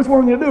don't care which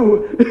one you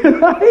do.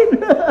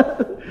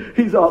 Right?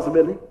 He's awesome,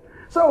 isn't he?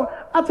 So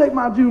I take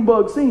my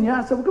Junebug senior.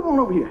 I said, well, come on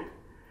over here.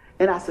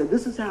 And I said,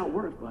 this is how it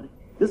works, buddy.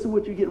 This is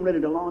what you're getting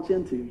ready to launch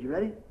into. You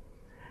ready?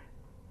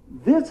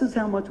 This is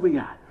how much we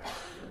got.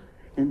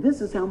 And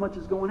this is how much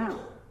is going out.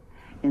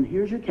 And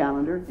here's your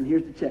calendar, and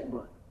here's the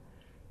checkbook.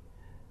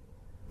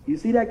 You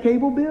see that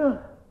cable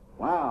bill?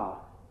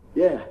 Wow.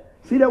 Yeah.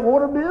 See that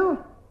water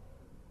bill?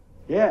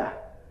 Yeah.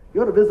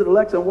 You ought to visit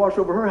Alexa and wash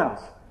over her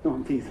house. No,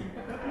 I'm teasing.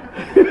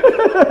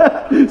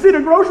 See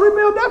the grocery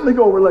bill? Definitely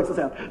go over to Alexa's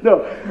house.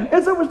 No.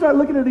 And so we start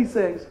looking at these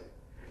things.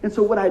 And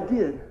so what I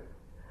did,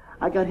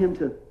 I got him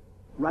to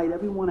write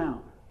everyone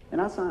out. And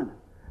I signed it.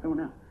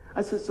 Everyone out.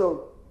 I said,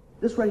 so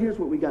this right here is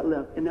what we got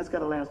left, and that's got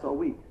to last all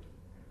week.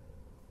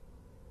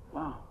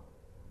 Wow.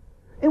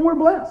 And we're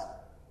blessed.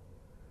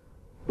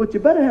 But you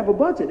better have a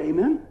budget,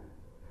 amen?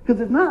 Because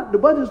if not, the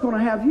budget's going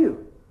to have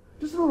you.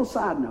 Just a little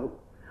side note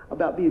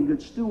about being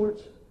good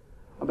stewards,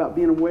 about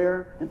being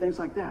aware, and things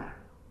like that.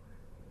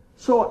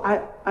 So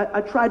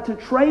I tried to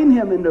train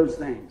him in those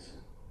things.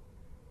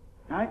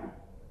 Right?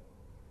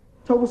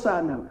 Total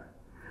side note.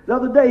 The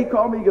other day he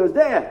called me, he goes,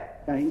 Dad,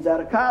 now he's out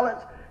of college,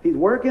 he's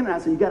working, and I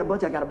said, you got a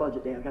budget? I got a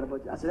budget, Dad, I got a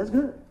budget. I said, that's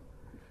good.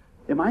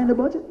 Am I in the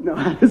budget? No.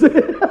 I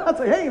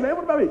said, hey, man,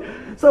 what about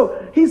me?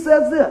 So he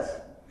says this.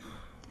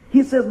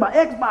 He says, my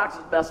Xbox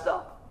is messed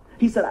up.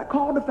 He said, I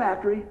called the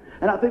factory,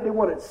 and I think they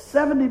wanted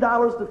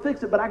 $70 to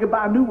fix it, but I could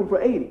buy a new one for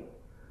 $80.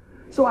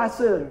 So I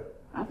said,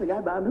 I think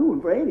I'd buy a new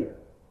one for $80.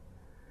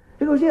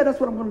 He goes, yeah, that's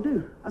what I'm going to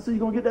do. I said, you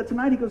going to get that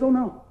tonight? He goes, oh,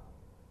 no.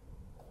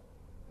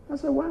 I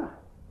said, why?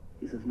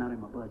 He says, not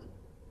in my budget.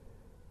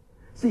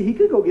 See, he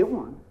could go get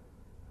one.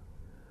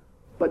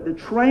 But the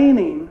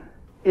training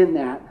in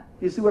that,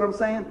 you see what I'm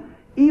saying?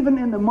 Even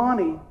in the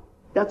money,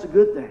 that's a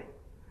good thing.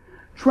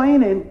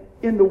 Training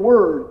in the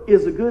Word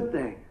is a good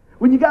thing.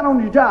 When you got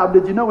on your job,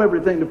 did you know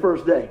everything the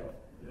first day?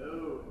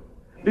 No.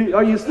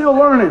 Are you still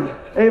learning?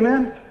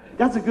 Amen?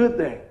 That's a good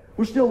thing.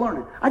 We're still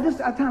learning. I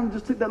kind of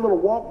just took that little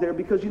walk there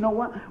because you know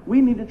what?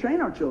 We need to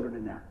train our children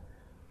in that.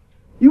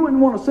 You wouldn't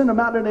want to send them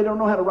out there and they don't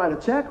know how to write a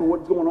check or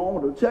what's going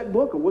on with a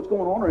checkbook or what's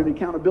going on or any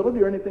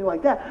accountability or anything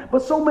like that.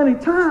 But so many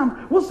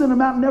times, we'll send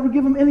them out and never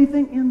give them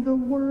anything in the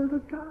Word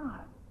of God.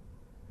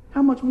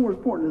 How much more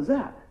important is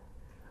that?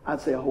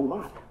 I'd say a whole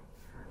lot.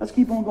 Let's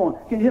keep on going.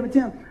 Can you hear me,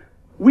 Tim?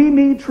 We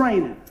need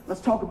training. Let's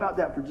talk about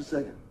that for just a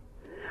second.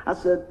 I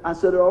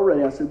said it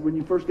already. I said, when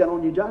you first got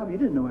on your job, you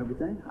didn't know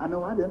everything. I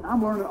know I didn't.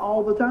 I'm learning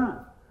all the time.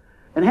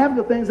 And half of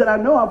the things that I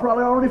know, I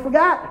probably already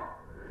forgot.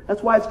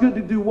 That's why it's good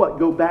to do what?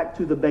 Go back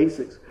to the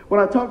basics.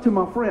 When I talked to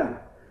my friend,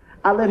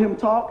 I let him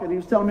talk, and he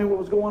was telling me what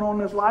was going on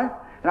in his life.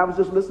 And I was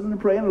just listening and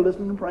praying and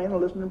listening and praying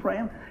and listening and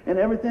praying and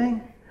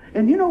everything.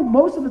 And you know,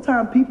 most of the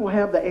time people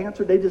have the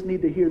answer. They just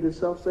need to hear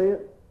themselves say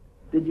it.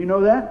 Did you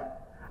know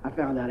that? I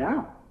found that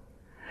out.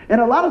 And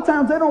a lot of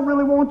times they don't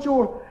really want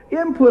your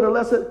input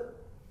unless it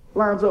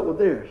lines up with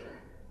theirs.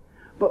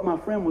 But my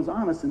friend was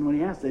honest, and when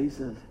he asked that, he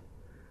says,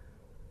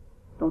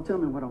 don't tell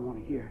me what I want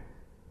to hear.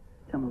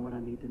 Tell me what I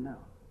need to know.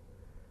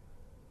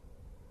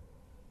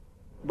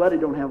 Buddy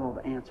don't have all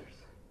the answers.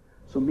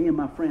 So me and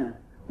my friend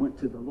went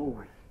to the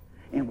Lord,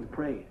 and we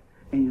prayed.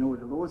 And you know what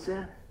the Lord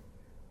said?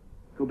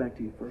 Go back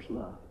to your first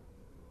love.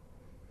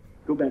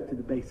 Go back to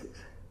the basics.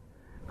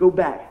 Go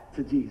back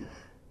to Jesus.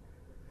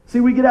 See,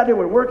 we get out there,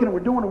 we're working, and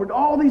we're doing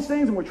all these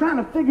things, and we're trying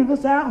to figure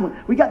this out,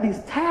 and we got these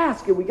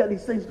tasks, and we got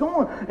these things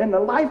going, and the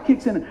life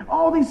kicks in, and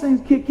all these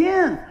things kick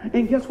in.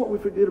 And guess what we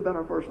forget about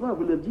our first love?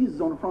 We live Jesus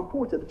on the front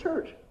porch at the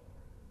church.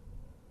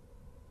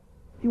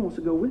 He wants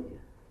to go with you.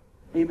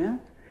 Amen?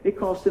 It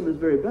cost him his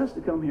very best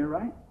to come here,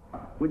 right?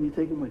 Wouldn't you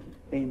take him with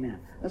you? Amen.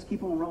 Let's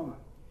keep on rolling.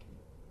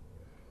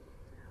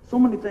 So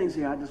many things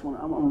here. I'm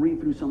going to read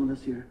through some of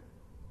this here.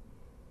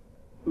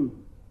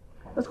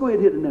 Let's go ahead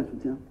and hit the next one,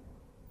 Tim.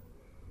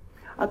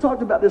 I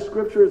talked about this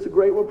scripture. It's a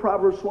great one.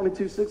 Proverbs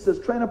 22:6 says,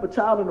 train up a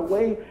child in the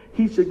way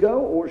he should go,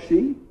 or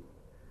she.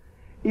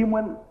 Even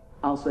when,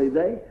 I'll say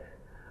they,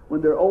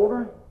 when they're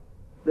older,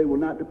 they will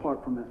not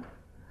depart from it.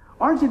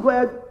 Aren't you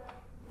glad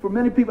for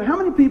many people? How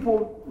many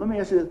people, let me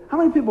ask you this, how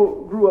many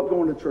people grew up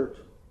going to church?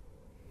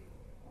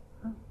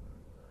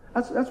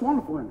 That's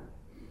wonderful, isn't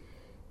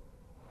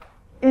it?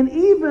 And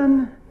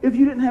even if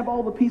you didn't have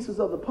all the pieces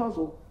of the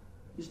puzzle,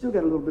 you still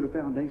got a little bit of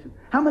foundation.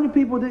 How many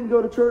people didn't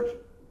go to church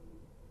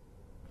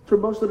for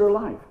most of their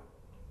life?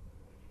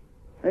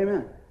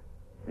 Amen.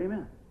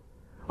 Amen.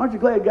 Aren't you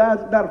glad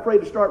God's not afraid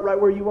to start right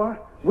where you are?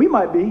 We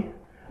might be,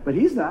 but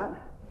he's not.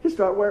 He'll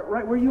start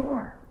right where you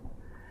are.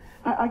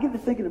 I get to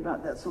thinking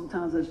about that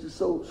sometimes. It's just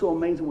so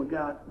amazing what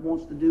God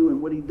wants to do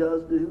and what he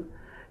does do.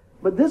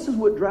 But this is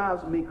what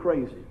drives me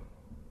crazy.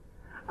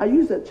 I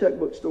use that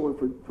checkbook story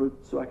for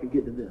so I could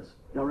get to this.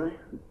 Y'all ready?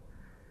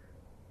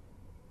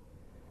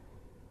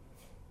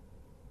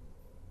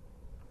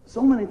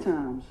 So many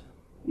times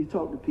you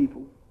talk to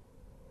people,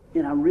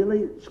 and I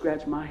really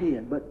scratch my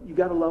head, but you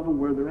got to love them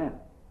where they're at.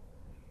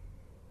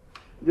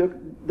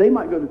 They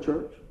might go to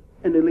church,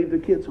 and they leave their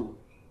kids home.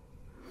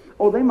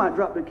 Or they might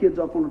drop their kids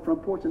off on the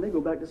front porch, and they go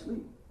back to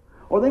sleep.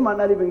 Or they might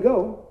not even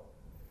go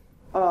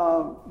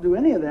do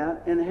any of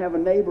that and have a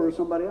neighbor or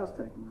somebody else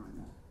take them right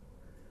now.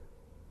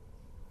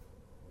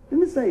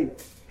 Didn't it say,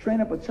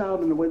 train up a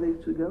child in the way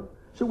they should go?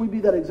 Should we be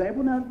that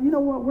example? Now, you know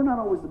what? We're not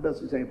always the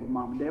best example of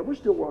mom and dad. We're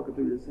still walking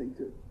through this thing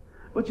too.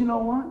 But you know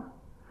what?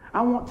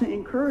 I want to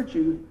encourage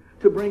you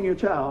to bring your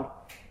child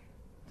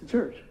to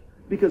church.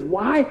 Because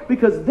why?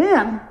 Because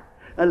then,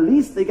 at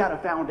least they got a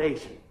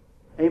foundation.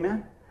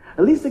 Amen?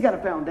 At least they got a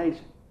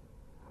foundation.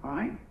 All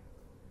right?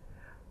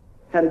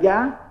 Had a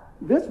guy,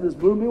 this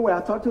blew me away.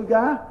 I talked to a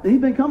guy, and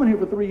he'd been coming here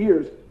for 3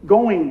 years,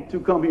 going to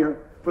come here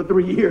for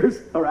 3 years.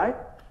 All right?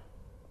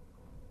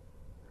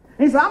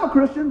 And he said, I'm a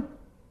Christian.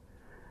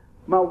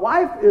 My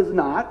wife is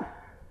not.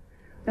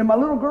 And my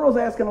little girl's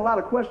asking a lot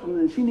of questions,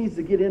 and she needs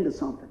to get into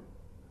something.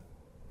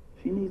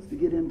 She needs to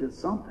get into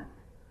something.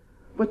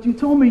 But you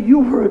told me you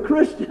were a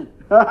Christian,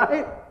 all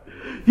right?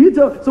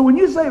 So when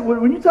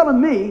you're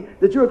telling me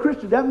that you're a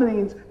Christian, that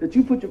means that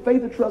you put your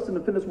faith and trust in the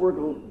finished work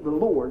of the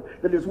Lord,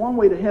 that there's one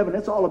way to heaven,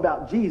 it's all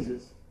about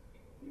Jesus.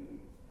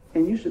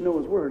 And you should know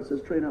his word. It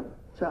says, train up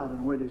a child in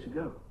the way they should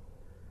go.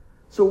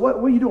 So what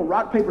are you doing?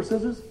 Rock, paper,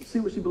 scissors? See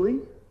what she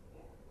believes?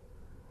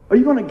 Are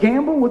you going to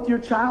gamble with your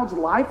child's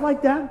life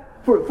like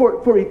that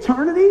for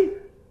eternity?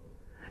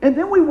 And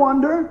then we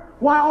wonder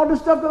why all this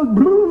stuff goes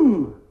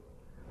boom.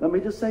 Let me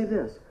just say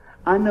this.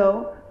 I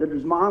know that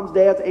there's moms,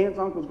 dads, aunts,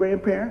 uncles,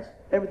 grandparents,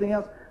 everything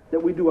else, that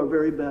we do our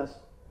very best,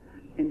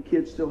 and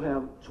kids still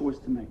have a choice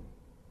to make.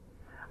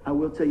 I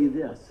will tell you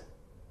this.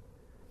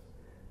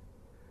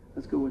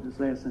 Let's go with this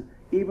last thing.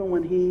 Even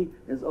when he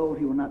is old,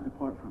 he will not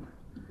depart from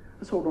it.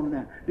 Let's hold on to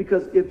that.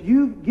 Because if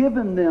you've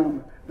given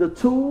them the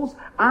tools,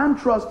 I'm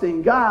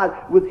trusting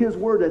God with his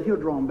word that he'll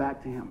draw them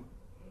back to him.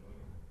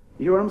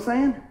 You hear what I'm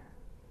saying?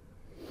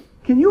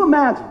 Can you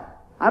imagine?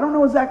 I don't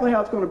know exactly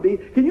how it's going to be.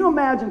 Can you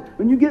imagine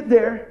when you get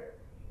there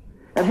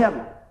at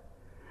heaven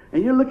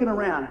and you're looking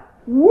around?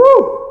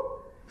 Woo!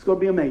 It's going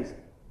to be amazing.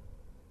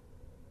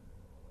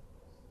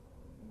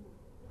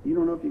 You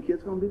don't know if your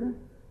kid's going to be there?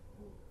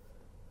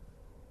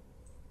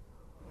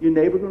 Your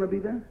neighbor going to be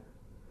there?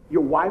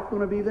 Your wife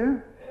going to be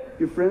there?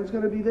 Your friend's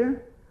going to be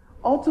there?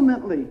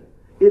 Ultimately,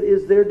 it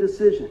is their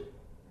decision.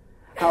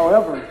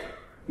 However,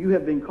 you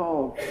have been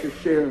called to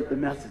share the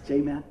message.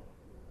 Amen?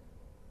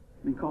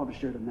 Been called to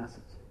share the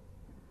message.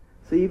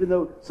 See, even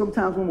though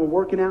sometimes when we're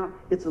working out,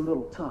 it's a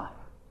little tough.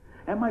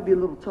 That might be a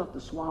little tough to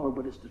swallow,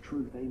 but it's the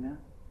truth. Amen?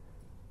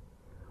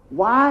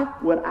 Why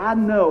would I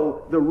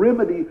know the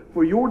remedy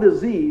for your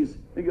disease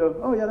and go,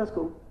 oh yeah, that's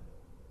cool?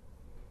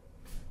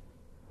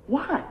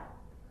 Why?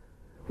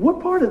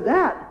 What part of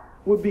that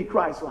would be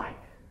Christ-like?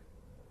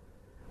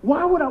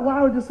 Why would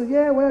I just say,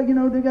 yeah, well, you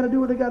know, they got to do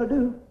what they got to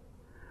do?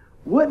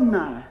 Wouldn't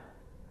I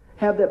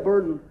have that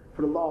burden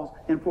for the lost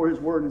and for his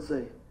word and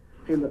say,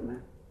 hey, look,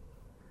 man,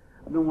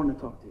 I've been wanting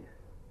to talk to you.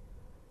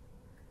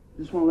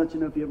 Just want to let you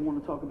know if you ever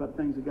want to talk about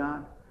the things of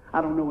God,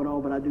 I don't know it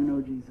all, but I do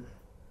know Jesus.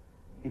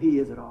 And he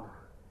is it all.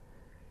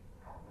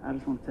 I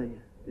just want to tell you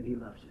that he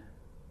loves you.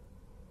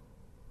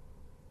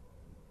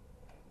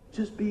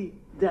 Just be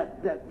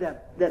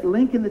that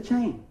link in the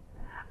chain.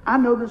 I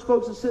know there's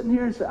folks that are sitting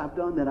here and say, I've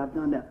done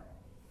that.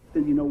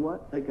 Then you know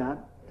what? Let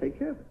God take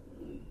care of it.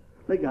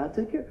 Let God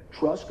take care of it.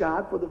 Trust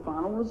God for the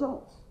final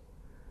results.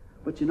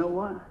 But you know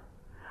what?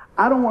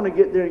 I don't want to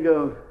get there and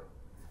go,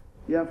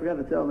 yeah, I forgot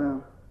to tell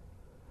them.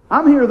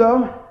 I'm here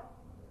though.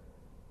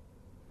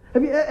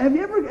 Have you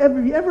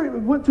ever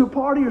went to a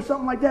party or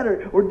something like that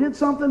or did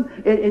something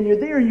and you're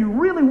there and you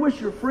really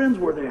wish your friends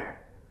were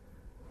there?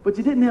 But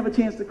you didn't have a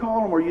chance to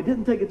call them or you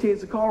didn't take a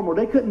chance to call them or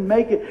they couldn't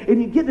make it.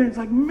 And you get there and it's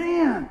like,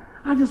 man,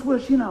 I just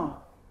wish,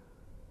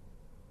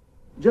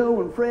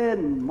 Joe and Fred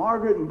and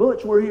Margaret and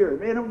Butch were here.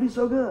 Man, it would be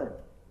so good.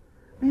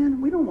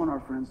 Man, we don't want our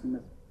friends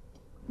to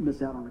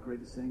miss out on the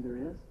greatest thing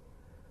there is.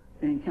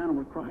 An encounter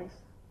with Christ.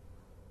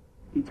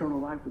 Eternal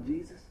life with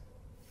Jesus.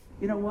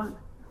 You know what?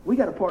 We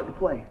got a part to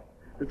play.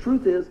 The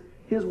truth is,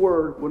 His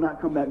word will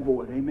not come back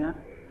void. Amen?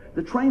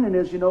 The training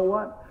is, you know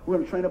what? We're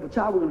going to train up a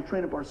child. We're going to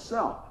train up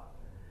ourselves.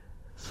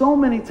 So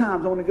many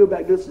times, I want to go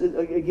back to this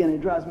again.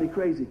 It drives me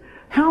crazy.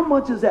 How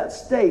much is at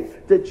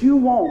stake that you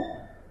won't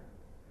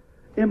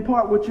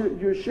impart what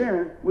you're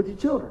sharing with your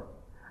children?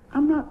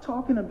 I'm not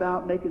talking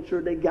about making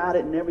sure they got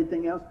it and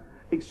everything else.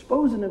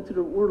 Exposing them to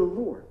the word of the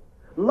Lord.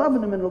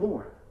 Loving them in the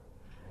Lord.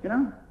 You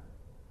know?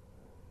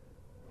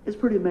 It's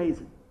pretty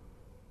amazing.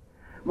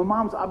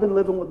 I've been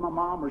living with my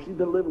mom, or she's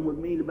been living with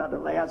me about the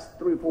last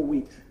 3 or 4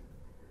 weeks.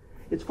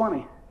 It's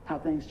funny how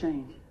things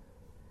change.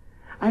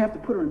 I have to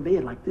put her in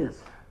bed like this.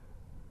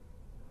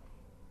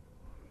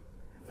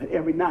 But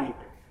every night,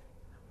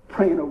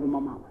 praying over my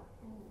mama.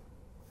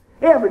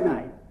 Every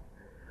night.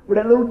 With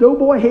that little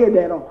doughboy hair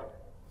that on.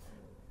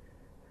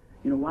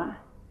 You know why?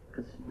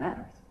 Because it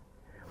matters.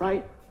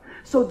 Right?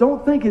 So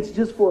don't think it's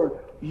just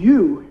for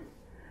you,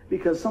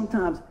 because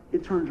sometimes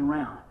it turns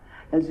around.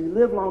 As you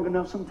live long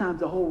enough,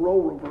 sometimes the whole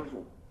role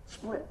reversal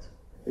splits.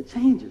 It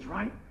changes,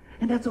 right?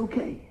 And that's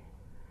okay.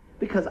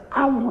 Because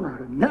I want her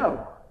to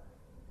know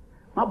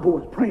my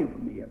boy's praying for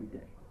me every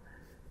day.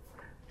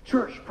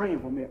 Church praying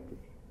for me every day.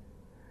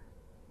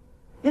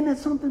 Isn't that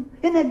something?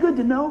 Isn't that good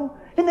to know?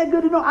 Isn't that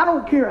good to know? I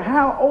don't care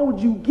how old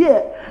you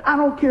get. I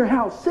don't care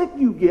how sick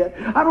you get.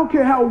 I don't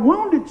care how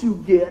wounded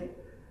you get.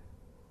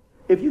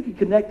 If you can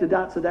connect the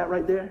dots of that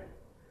right there,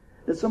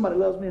 that somebody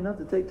loves me enough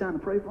to take time to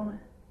pray for me,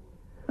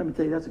 let me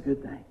tell you, that's a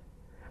good thing.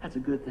 That's a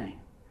good thing.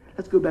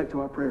 Let's go back to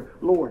our prayer.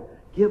 Lord,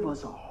 give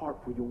us a heart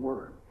for your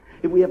word.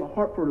 If we have a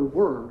heart for the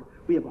word,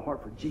 we have a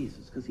heart for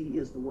Jesus, because he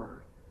is the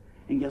word.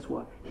 And guess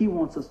what? He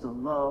wants us to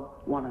love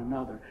one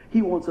another.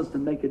 He wants us to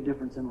make a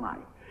difference in life.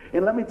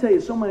 And let me tell you,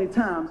 so many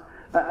times,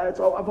 I've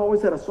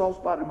always had a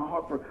soft spot in my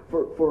heart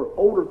for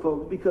older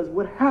folks, because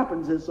what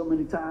happens is so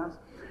many times,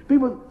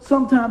 people,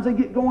 sometimes they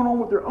get going on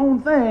with their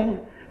own thing,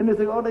 and they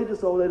think,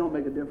 they don't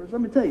make a difference. Let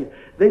me tell you,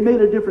 they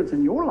made a difference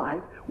in your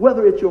life,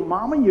 whether it's your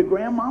mama, your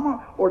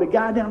grandmama, or the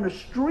guy down the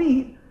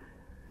street.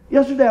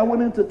 Yesterday, I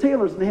went into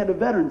Taylor's, and they had the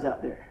veterans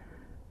out there,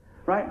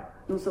 right?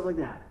 Doing stuff like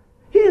that.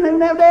 He didn't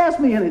even have to ask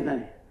me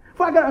anything.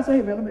 Before I got, I said,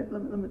 hey, man,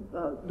 let me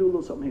do a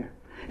little something here.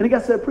 And the guy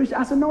said, appreciate.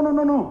 I said,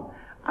 no.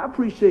 I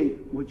appreciate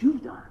what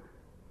you've done.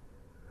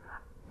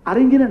 I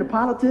didn't get into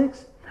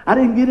politics. I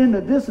didn't get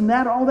into this and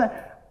that, all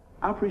that.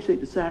 I appreciate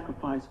the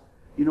sacrifice.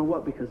 You know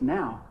what? Because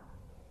now,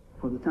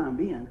 for the time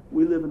being,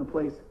 we live in a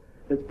place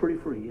that's pretty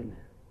free, isn't it?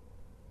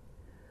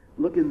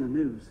 Look in the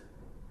news.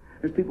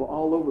 There's people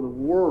all over the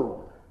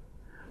world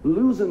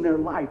losing their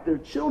life. Their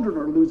children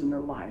are losing their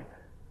life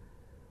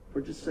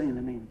for just saying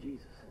the name of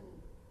Jesus.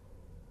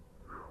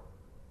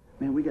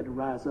 Man, we got to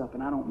rise up.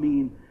 And I don't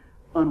mean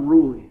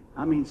unruly.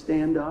 I mean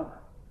stand up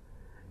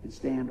and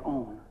stand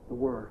on the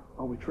word.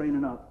 Are we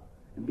training up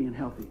and being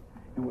healthy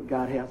in what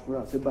God has for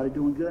us? Everybody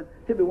doing good?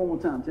 Hit me one more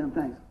time, Tim.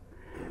 Thanks.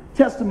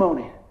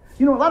 Testimony.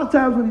 You know, a lot of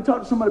times when you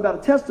talk to somebody about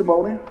a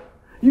testimony,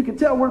 you can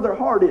tell where their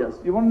heart is.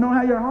 You want to know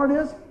how your heart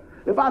is?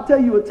 If I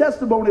tell you a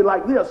testimony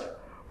like this,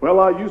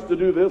 well, I used to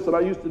do this, and I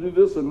used to do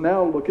this, and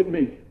now look at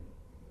me.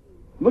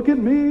 Look at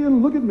me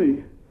and look at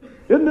me.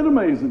 Isn't it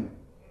amazing?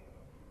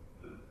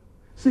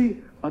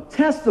 See, a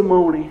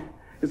testimony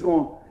is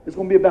going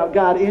to be about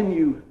God in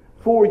you,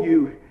 for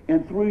you,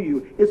 and through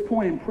you. It's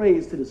pointing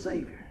praise to the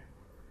Savior.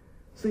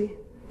 See?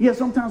 Yeah,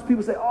 sometimes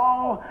people say,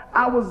 oh,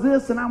 I was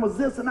this, and I was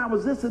this, and I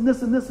was this, and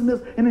this, and this, and this.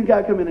 And then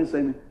God come in and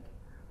say,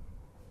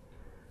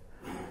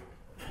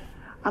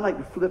 I like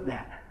to flip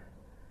that.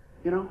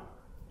 You know?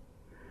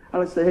 I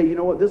like to say, hey, you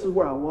know what? This is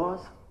where I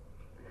was.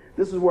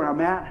 This is where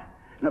I'm at.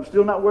 And I'm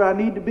still not where I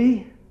need to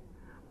be.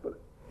 But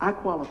I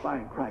qualify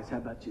in Christ. How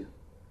about you?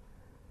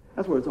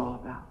 That's what it's all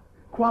about.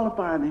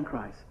 Qualifying in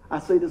Christ. I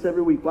say this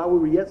every week. While we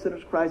were yet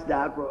sinners, Christ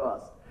died for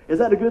us. Is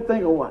that a good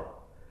thing or what?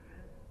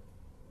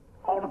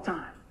 All the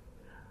time.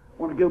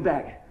 I want to go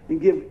back and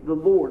give the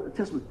Lord a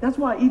testimony. That's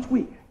why each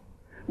week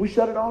we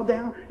shut it all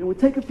down and we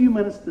take a few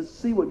minutes to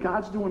see what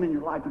God's doing in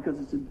your life, because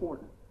it's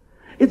important.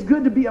 It's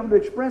good to be able to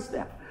express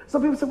that.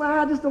 Some people say, well,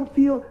 I just don't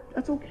feel.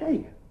 That's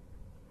okay.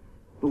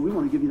 But we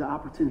want to give you the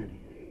opportunity.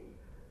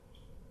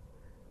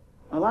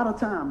 A lot of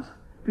times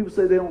people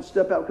say they don't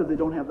step out because they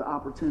don't have the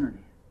opportunity.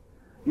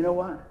 You know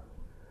what?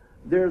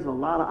 There's a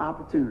lot of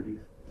opportunities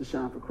to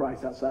shine for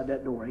Christ outside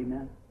that door,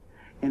 amen?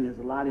 And there's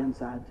a lot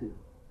inside too.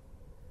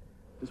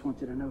 Just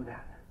want you to know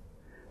that.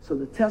 So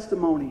the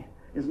testimony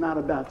is not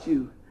about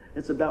you.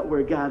 It's about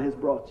where God has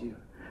brought you.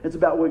 It's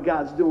about what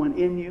God's doing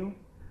in you,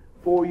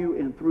 for you,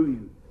 and through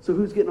you. So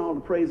who's getting all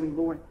the praise and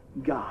glory?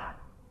 God.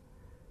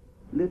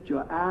 Lift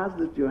your eyes,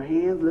 lift your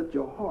hands, lift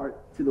your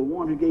heart to the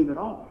one who gave it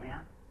all, man.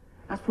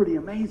 That's pretty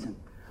amazing.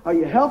 Are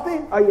you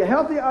healthy? Are you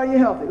healthy? Are you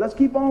healthy? Let's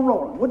keep on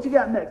rolling. What you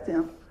got next,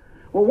 Tim?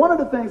 Well, one of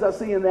the things I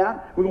see in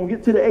that, we're going to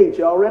get to the H.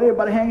 Y'all ready?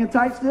 Everybody hanging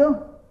tight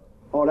still?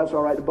 Oh, that's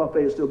all right. The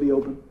buffet will still be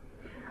open.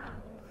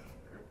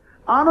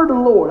 Honor the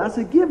Lord. I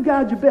said, give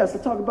God your best. I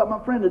talked about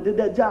my friend that did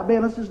that job.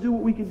 Man, let's just do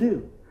what we can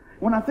do.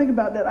 When I think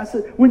about that, I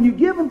said, when you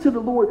give unto the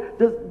Lord,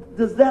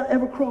 does that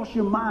ever cross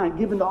your mind,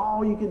 giving to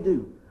all you can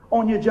do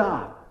on your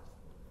job?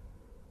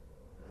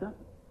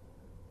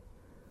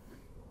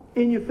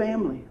 In your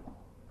family.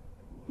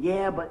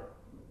 Yeah, but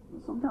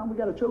sometimes we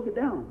got to choke it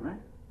down, right?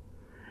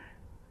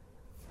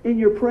 In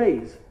your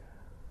praise.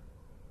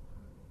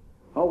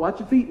 Oh, watch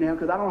your feet now,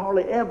 because I don't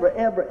hardly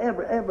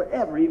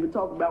ever even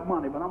talk about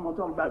money, but I'm going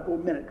to talk about it for a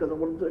minute because I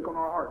want to take on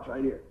our hearts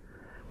right here.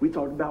 We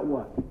talked about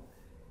what?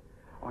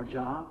 Our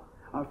job,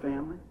 our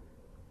family.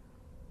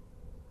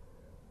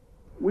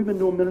 We've been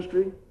doing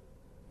ministry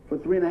for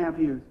 3.5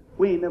 years.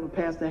 We ain't never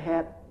passed a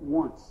hat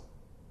once.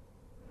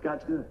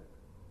 God's good.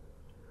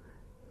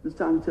 This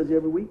time he tells you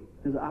every week,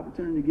 there's an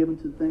opportunity to give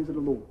into the things of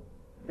the Lord.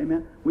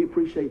 Amen? We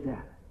appreciate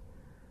that.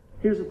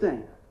 Here's the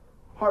thing.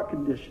 Heart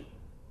condition.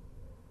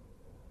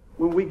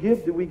 When we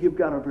give, do we give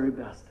God our very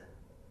best?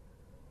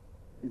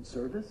 In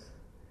service,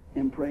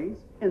 in praise,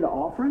 in the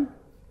offering?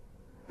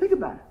 Think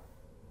about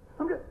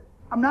it.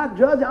 I'm not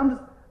judging. I'm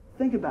just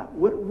think about it.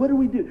 What do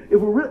we do?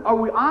 If we're really, are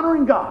we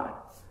honoring God?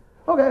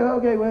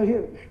 Okay, well,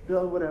 here,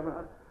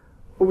 whatever.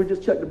 Or we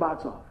just check the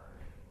box off.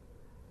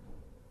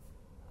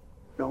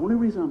 The only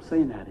reason I'm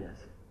saying that is,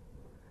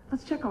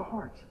 let's check our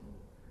hearts.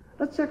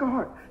 Let's check our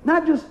heart.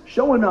 Not just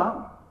showing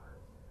up,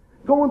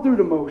 going through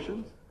the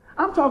motions.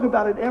 I'm talking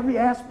about it in every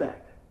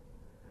aspect.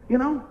 You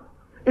know?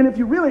 And if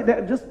you really,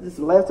 this is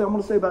the last thing I'm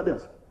going to say about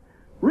this.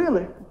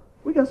 Really,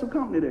 we got some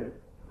company there.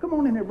 Come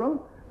on in here, brother.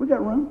 We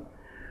got room.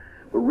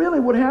 But really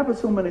what happens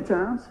so many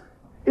times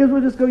is we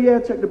just go, yeah,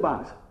 check the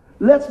box.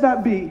 Let's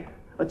not be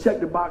a check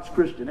the box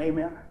Christian.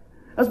 Amen.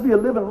 Let's be a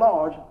living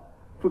large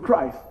for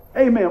Christ.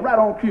 Amen. Right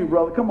on cue,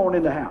 brother. Come on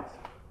in the house.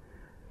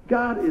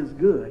 God is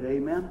good.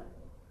 Amen.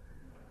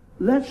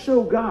 Let's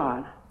show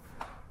God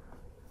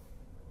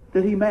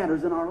that he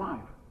matters in our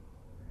life.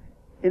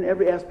 In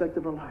every aspect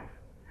of our life.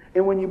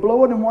 And when you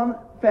blow it in one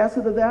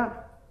facet of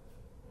that,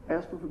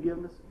 ask for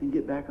forgiveness and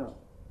get back up.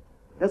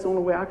 That's the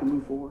only way I can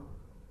move forward.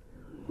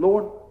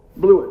 Lord,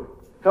 blew it.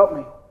 Help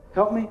me.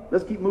 Help me.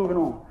 Let's keep moving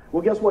on.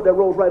 Well, guess what? That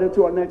rolls right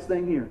into our next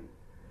thing here.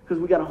 Because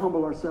we got to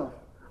humble ourselves.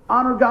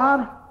 Honor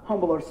God,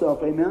 humble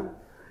ourselves. Amen.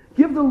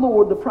 Give the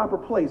Lord the proper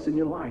place in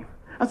your life.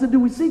 I said, do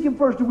we seek him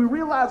first? Do we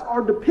realize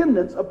our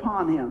dependence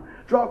upon him?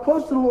 Draw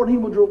close to the Lord, he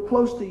will draw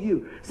close to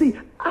you. See,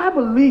 I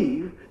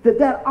believe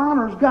that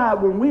honors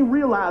God when we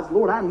realize,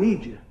 Lord, I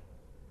need you.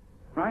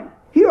 Right?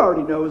 He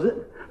already knows it.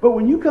 But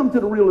when you come to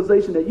the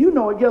realization that you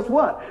know it, guess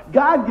what?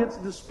 God gets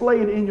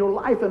displayed in your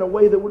life in a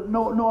way that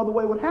no other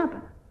way would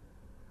happen.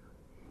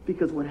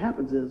 Because what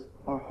happens is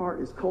our heart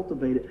is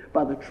cultivated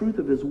by the truth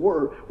of his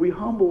word. We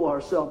humble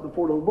ourselves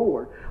before the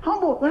Lord.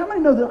 Humble, how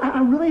many know that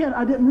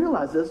I didn't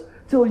realize this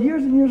till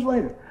years and years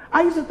later.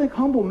 I used to think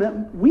humble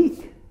meant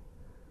weak.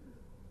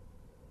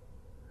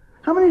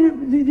 How many,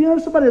 do you know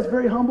somebody that's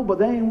very humble but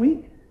they ain't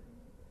weak?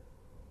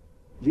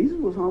 Jesus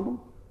was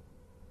humble.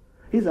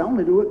 He said, I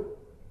only do it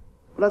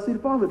what I see the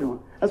Father doing.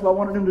 That's why I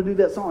wanted them to do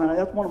that song. And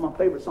that's one of my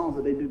favorite songs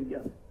that they do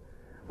together.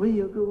 Will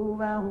you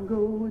go out and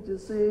go what you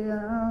say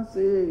I'll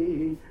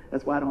say?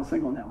 That's why I don't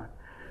sing on that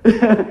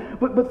one.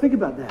 but think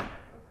about that.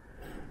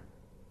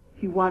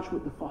 He watched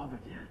what the Father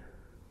did.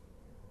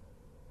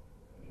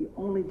 He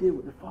only did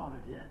what the Father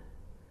did.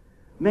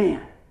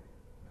 Man,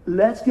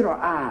 let's get our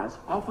eyes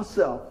off of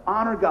self,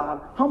 honor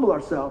God, humble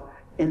ourselves,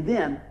 and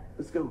then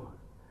let's go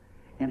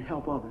and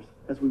help others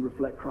as we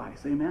reflect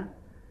Christ. Amen?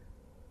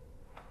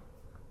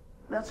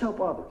 Let's help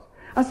others.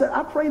 I said,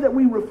 I pray that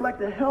we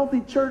reflect a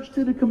healthy church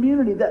to the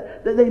community,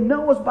 that they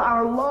know us by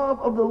our love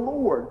of the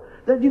Lord.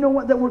 That, you know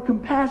what, that we're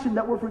compassionate,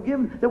 that we're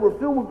forgiven, that we're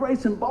filled with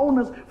grace and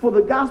boldness for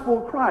the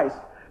gospel of Christ.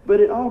 But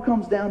it all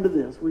comes down to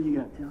this. What do you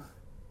got, Tim?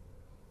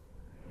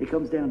 It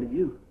comes down to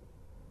you.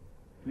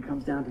 And it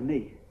comes down to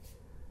me.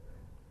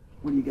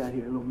 What do you got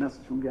here? A little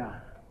message from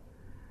God.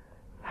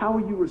 How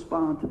will you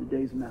respond to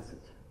today's message?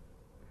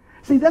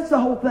 See, that's the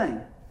whole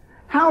thing.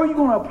 How are you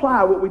going to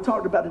apply what we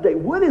talked about today?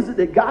 What is it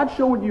that God's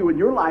showing you in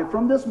your life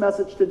from this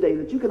message today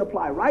that you can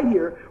apply right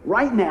here,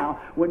 right now,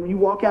 when you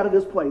walk out of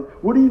this place?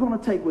 What are you going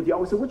to take with you? I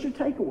always say, what's your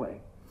takeaway?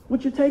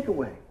 What's your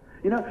takeaway?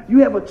 You know, you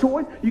have a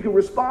choice. You can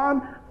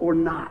respond or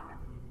not.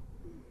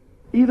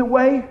 Either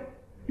way,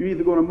 you're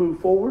either going to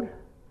move forward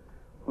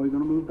or you're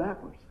going to move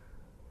backwards.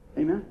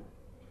 Amen?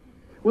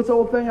 What's the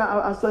old thing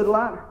I said a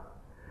lot?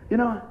 You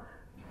know,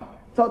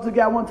 talked to a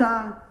guy one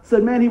time,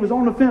 said, man, he was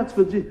on the fence.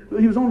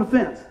 He was on the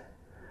fence.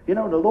 You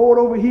know, the Lord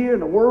over here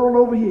and the world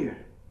over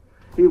here.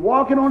 He's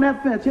walking on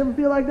that fence. You ever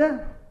feel like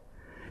that?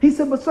 He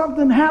said, but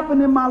something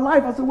happened in my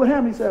life. I said, what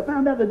happened? He said, I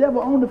found out the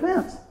devil owned the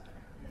fence.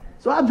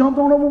 So I jumped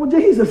on over with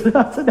Jesus.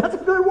 I said, that's a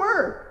good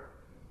word.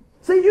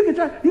 See, you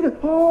can,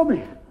 oh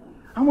man,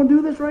 I'm going to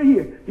do this right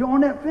here. You're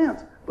on that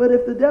fence. But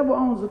if the devil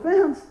owns the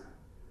fence,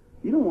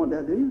 you don't want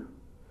that, do you?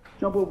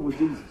 Jump over with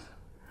Jesus.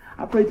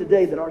 I pray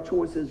today that our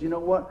choice is, you know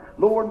what?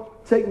 Lord,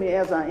 take me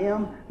as I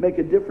am. Make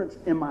a difference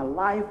in my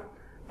life.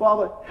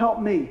 Father,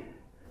 help me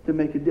to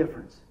make a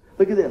difference.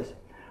 Look at this.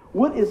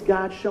 What is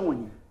God showing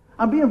you?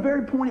 I'm being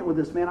very poignant with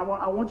this, man.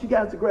 I want you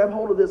guys to grab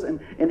hold of this and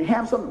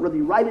have something, whether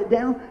you write it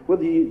down,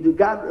 whether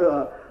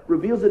God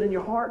reveals it in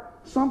your heart,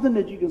 something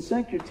that you can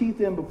sink your teeth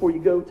in before you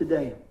go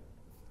today.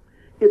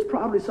 It's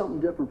probably something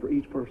different for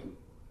each person.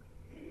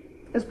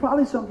 It's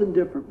probably something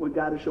different what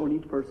God is showing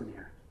each person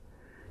here.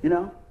 You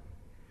know?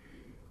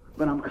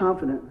 But I'm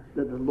confident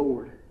that the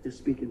Lord is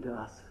speaking to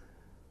us.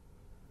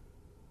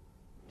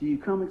 Do you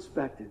come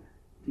expecting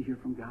to hear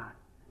from God?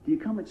 Do you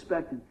come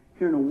expecting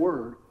hearing a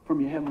word from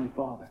your Heavenly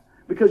Father?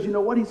 Because you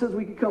know what? He says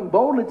we can come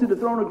boldly to the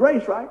throne of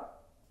grace, right?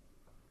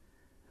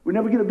 We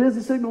never get a busy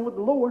signal with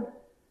the Lord.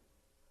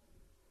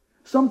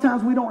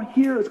 Sometimes we don't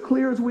hear as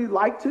clear as we'd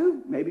like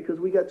to, maybe because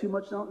we got too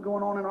much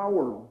going on in our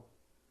world.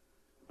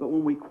 But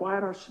when we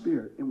quiet our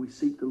spirit and we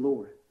seek the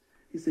Lord,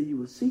 He said, you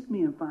will seek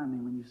me and find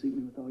me when you seek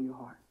me with all your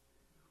heart.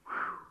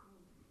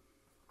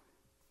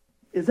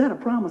 Whew. Is that a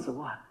promise or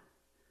what?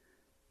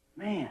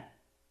 Man,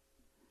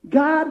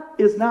 God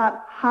is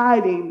not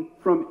hiding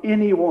from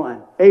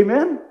anyone.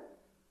 Amen?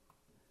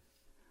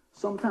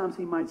 Sometimes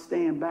He might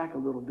stand back a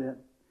little bit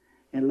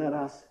and let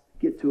us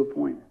get to a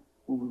point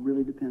where we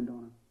really depend on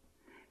Him.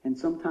 And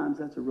sometimes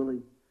that's a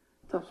really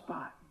tough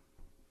spot.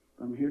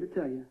 But I'm here to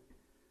tell you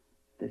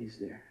that He's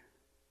there.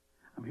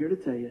 I'm here to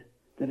tell you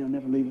that He'll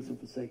never leave us and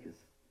forsake us.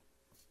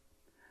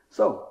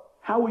 So,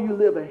 how will you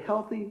live a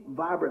healthy,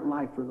 vibrant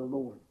life for the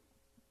Lord?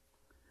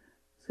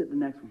 Let's hit the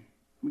next one.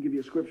 Let me give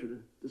you a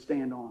scripture to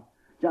stand on.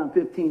 John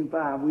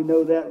 15:5. We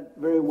know that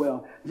very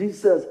well.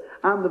 Jesus says,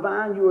 I'm the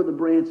vine, you are the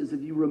branches.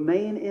 If you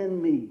remain in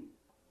me,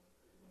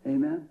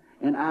 amen,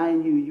 and I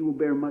in you, you will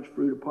bear much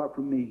fruit. Apart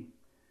from me,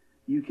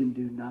 you can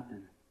do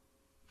nothing.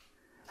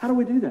 How do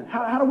we do that?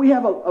 How do we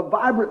have a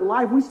vibrant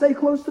life? We stay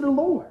close to the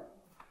Lord,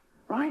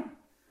 right?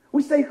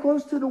 We stay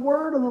close to the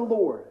word of the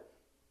Lord.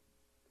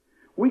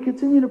 We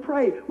continue to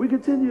pray. We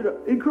continue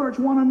to encourage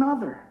one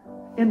another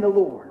in the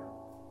Lord.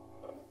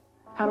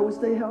 How do we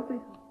stay healthy?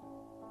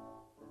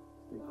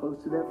 Stay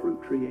close to that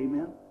fruit tree,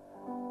 amen?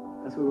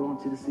 That's what we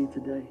want you to see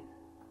today.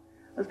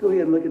 Let's go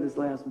ahead and look at this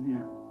last one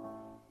here.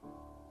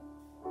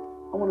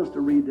 I want us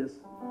to read this.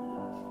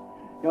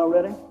 Y'all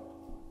ready?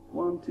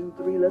 1, 2,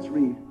 3, let's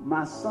read.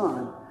 My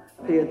son,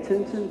 pay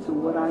attention to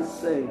what I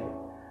say.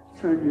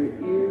 Turn your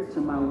ear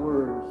to my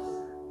words.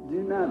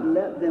 Do not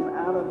let them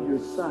out of your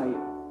sight.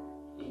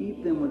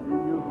 Keep them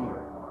within your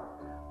heart.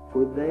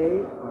 For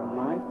they are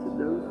life to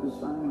those who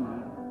find you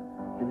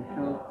and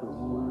health to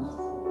one's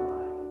life.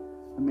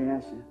 Let me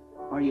ask you,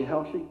 are you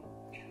healthy?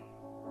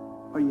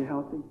 Are you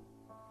healthy?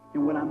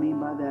 And what I mean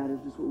by that is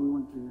just what we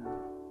went through now.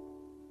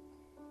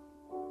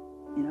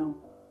 You know,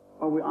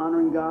 are we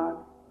honoring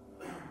God?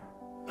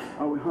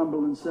 Are we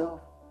humble in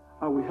self?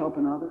 Are we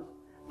helping others?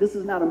 This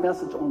is not a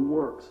message on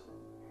works.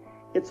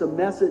 It's a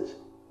message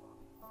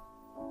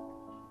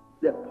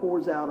that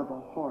pours out of a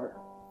heart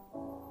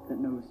that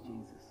knows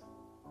Jesus.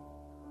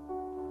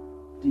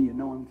 Do you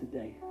know Him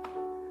today?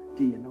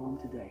 Do you know Him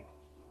today?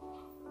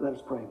 Let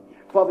us pray.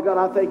 Father God,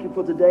 I thank you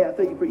for today. I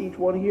thank you for each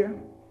one here.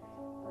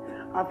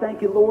 I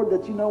thank you, Lord,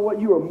 that you know what?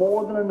 You are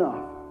more than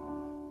enough.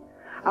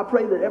 I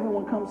pray that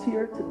everyone comes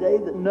here today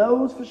that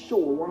knows for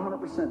sure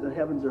 100% that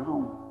heaven's their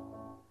home.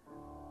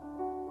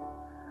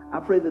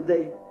 I pray that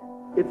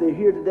if they're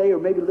here today or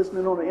maybe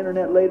listening on the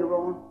internet later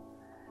on,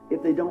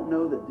 if they don't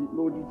know that,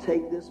 Lord, you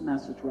take this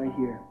message right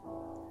here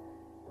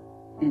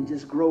and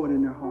just grow it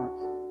in their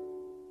hearts.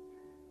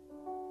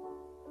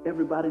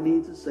 Everybody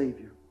needs a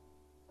Savior,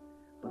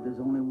 but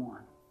there's only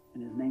one,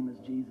 and His name is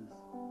Jesus.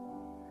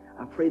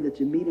 I pray that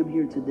you meet Him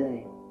here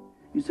today.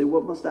 You say,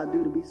 what must I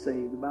do to be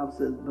saved? The Bible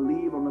says,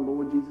 believe on the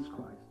Lord Jesus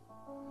Christ.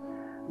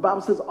 The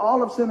Bible says, all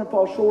have sinned and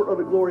fall short of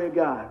the glory of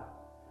God.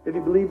 If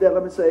you believe that,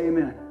 let me say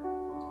amen.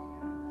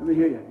 Let me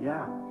hear you.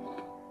 Yeah.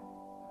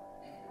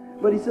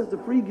 But He says the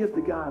free gift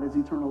of God is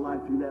eternal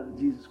life through that of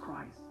Jesus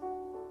Christ.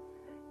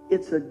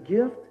 It's a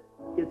gift.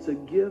 It's a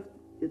gift.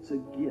 It's a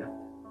gift.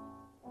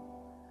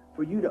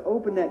 For you to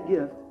open that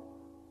gift,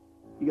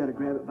 you got to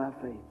grab it by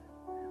faith.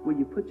 Will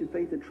you put your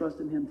faith and trust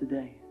in Him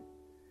today?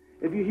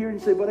 If you're here and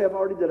you say, buddy, I've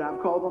already did it.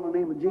 I've called on the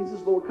name of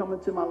Jesus. Lord, come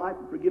into my life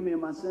and forgive me of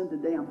my sin.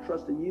 Today I'm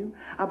trusting you.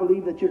 I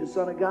believe that you're the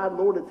Son of God.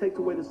 Lord, that takes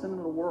away the sin of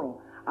the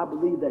world. I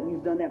believe that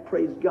you've done that.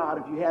 Praise God.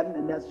 If you hadn't,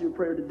 and that's your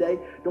prayer today,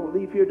 don't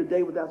leave here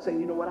today without saying,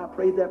 you know what, I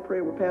prayed that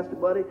prayer with Pastor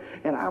Buddy,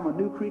 and I'm a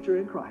new creature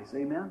in Christ.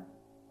 Amen?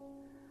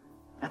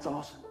 That's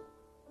awesome.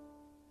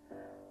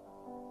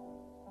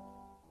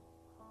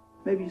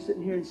 Maybe you're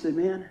sitting here and say,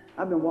 man,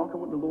 I've been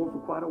walking with the Lord for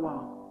quite a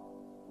while.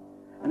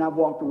 And I've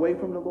walked away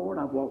from the Lord.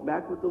 I've walked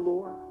back with the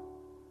Lord.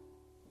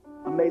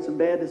 I've made some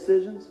bad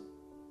decisions.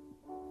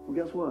 Well,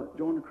 guess what?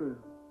 Join the crew.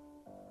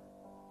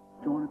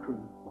 Join the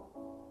crew.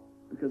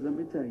 Because let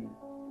me tell you,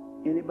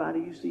 anybody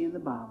you see in the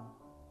Bible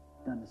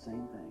done the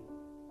same thing.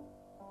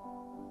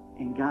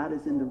 And God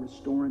is in the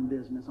restoring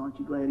business. Aren't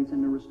you glad He's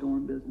in the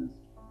restoring business?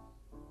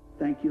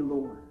 Thank you,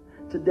 Lord.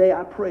 Today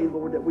I pray,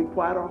 Lord, that we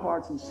quiet our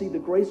hearts and see the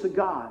grace of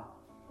God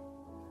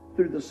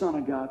through the Son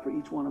of God for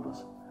each one of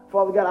us.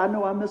 Father God, I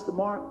know I missed the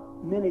mark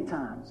many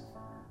times.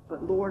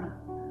 But Lord,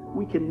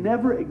 we can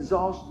never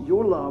exhaust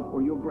your love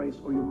or your grace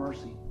or your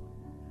mercy.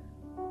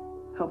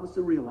 help us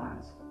to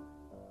realize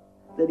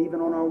that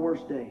even on our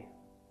worst day,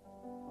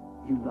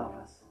 you love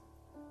us.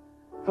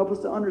 Help us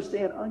to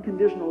understand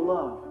unconditional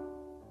love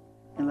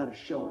and let us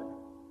show it.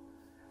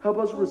 Help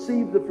us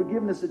receive the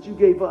forgiveness that you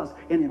gave us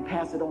and then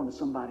pass it on to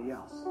somebody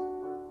else.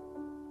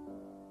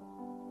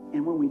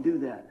 And when we do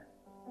that,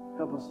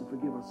 help us to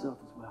forgive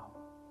ourselves as well.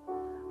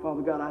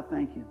 Father God, I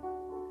thank you.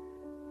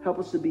 Help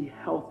us to be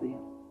healthy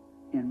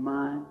in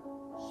mind,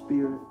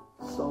 spirit,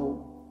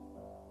 soul.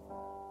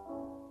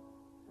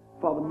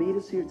 Father, meet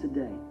us here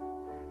today.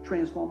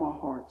 Transform our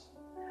hearts.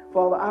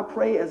 Father, I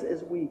pray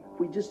as we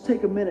just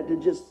take a minute to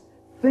just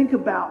think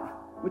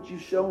about what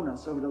you've shown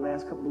us over the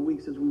last couple of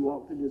weeks as we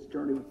walk through this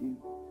journey with you,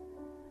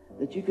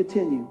 that you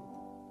continue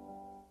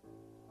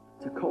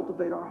to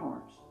cultivate our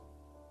hearts,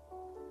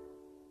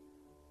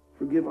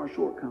 forgive our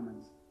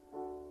shortcomings,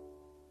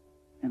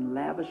 and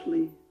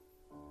lavishly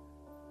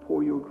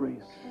pour your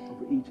grace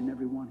over each and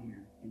every one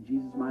here. In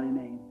Jesus' mighty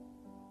name,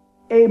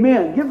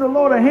 amen. Give the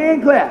Lord a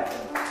hand clap.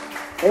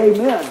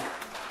 Amen.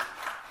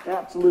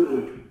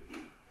 Absolutely.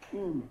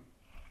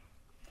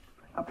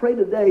 I pray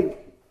today,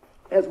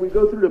 as we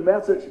go through the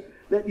message,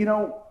 that,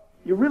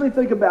 you really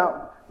think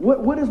about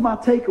what is my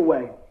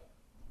takeaway.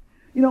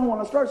 When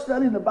I start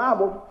studying the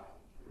Bible,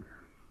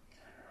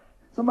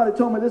 somebody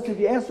told me this: if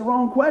you ask the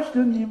wrong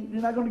question,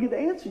 you're not going to get the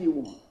answer you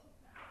want.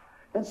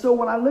 And so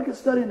when I look at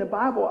studying the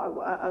Bible,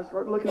 I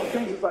start looking at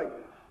things. It's like,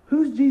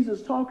 who's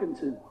Jesus talking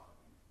to?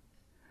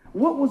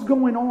 What was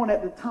going on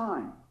at the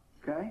time?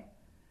 Okay?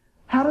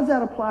 How does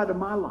that apply to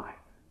my life?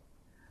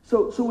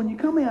 So when you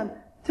come in,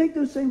 take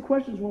those same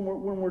questions when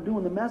we're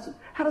doing the message.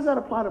 How does that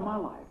apply to my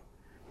life?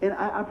 And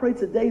I pray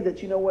today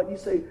that, you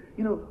say,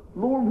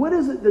 Lord, what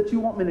is it that you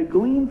want me to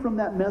glean from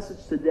that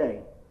message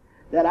today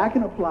that I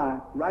can apply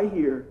right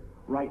here,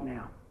 right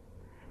now?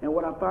 And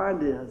what I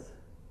find is,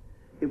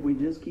 if we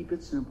just keep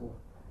it simple,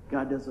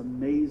 God does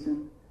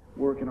amazing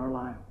work in our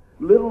life.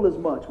 Little is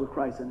much with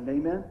Christ in it.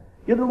 Amen?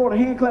 Give the Lord a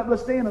hand clap.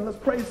 Let's stand and let's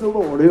praise the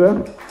Lord.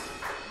 Amen?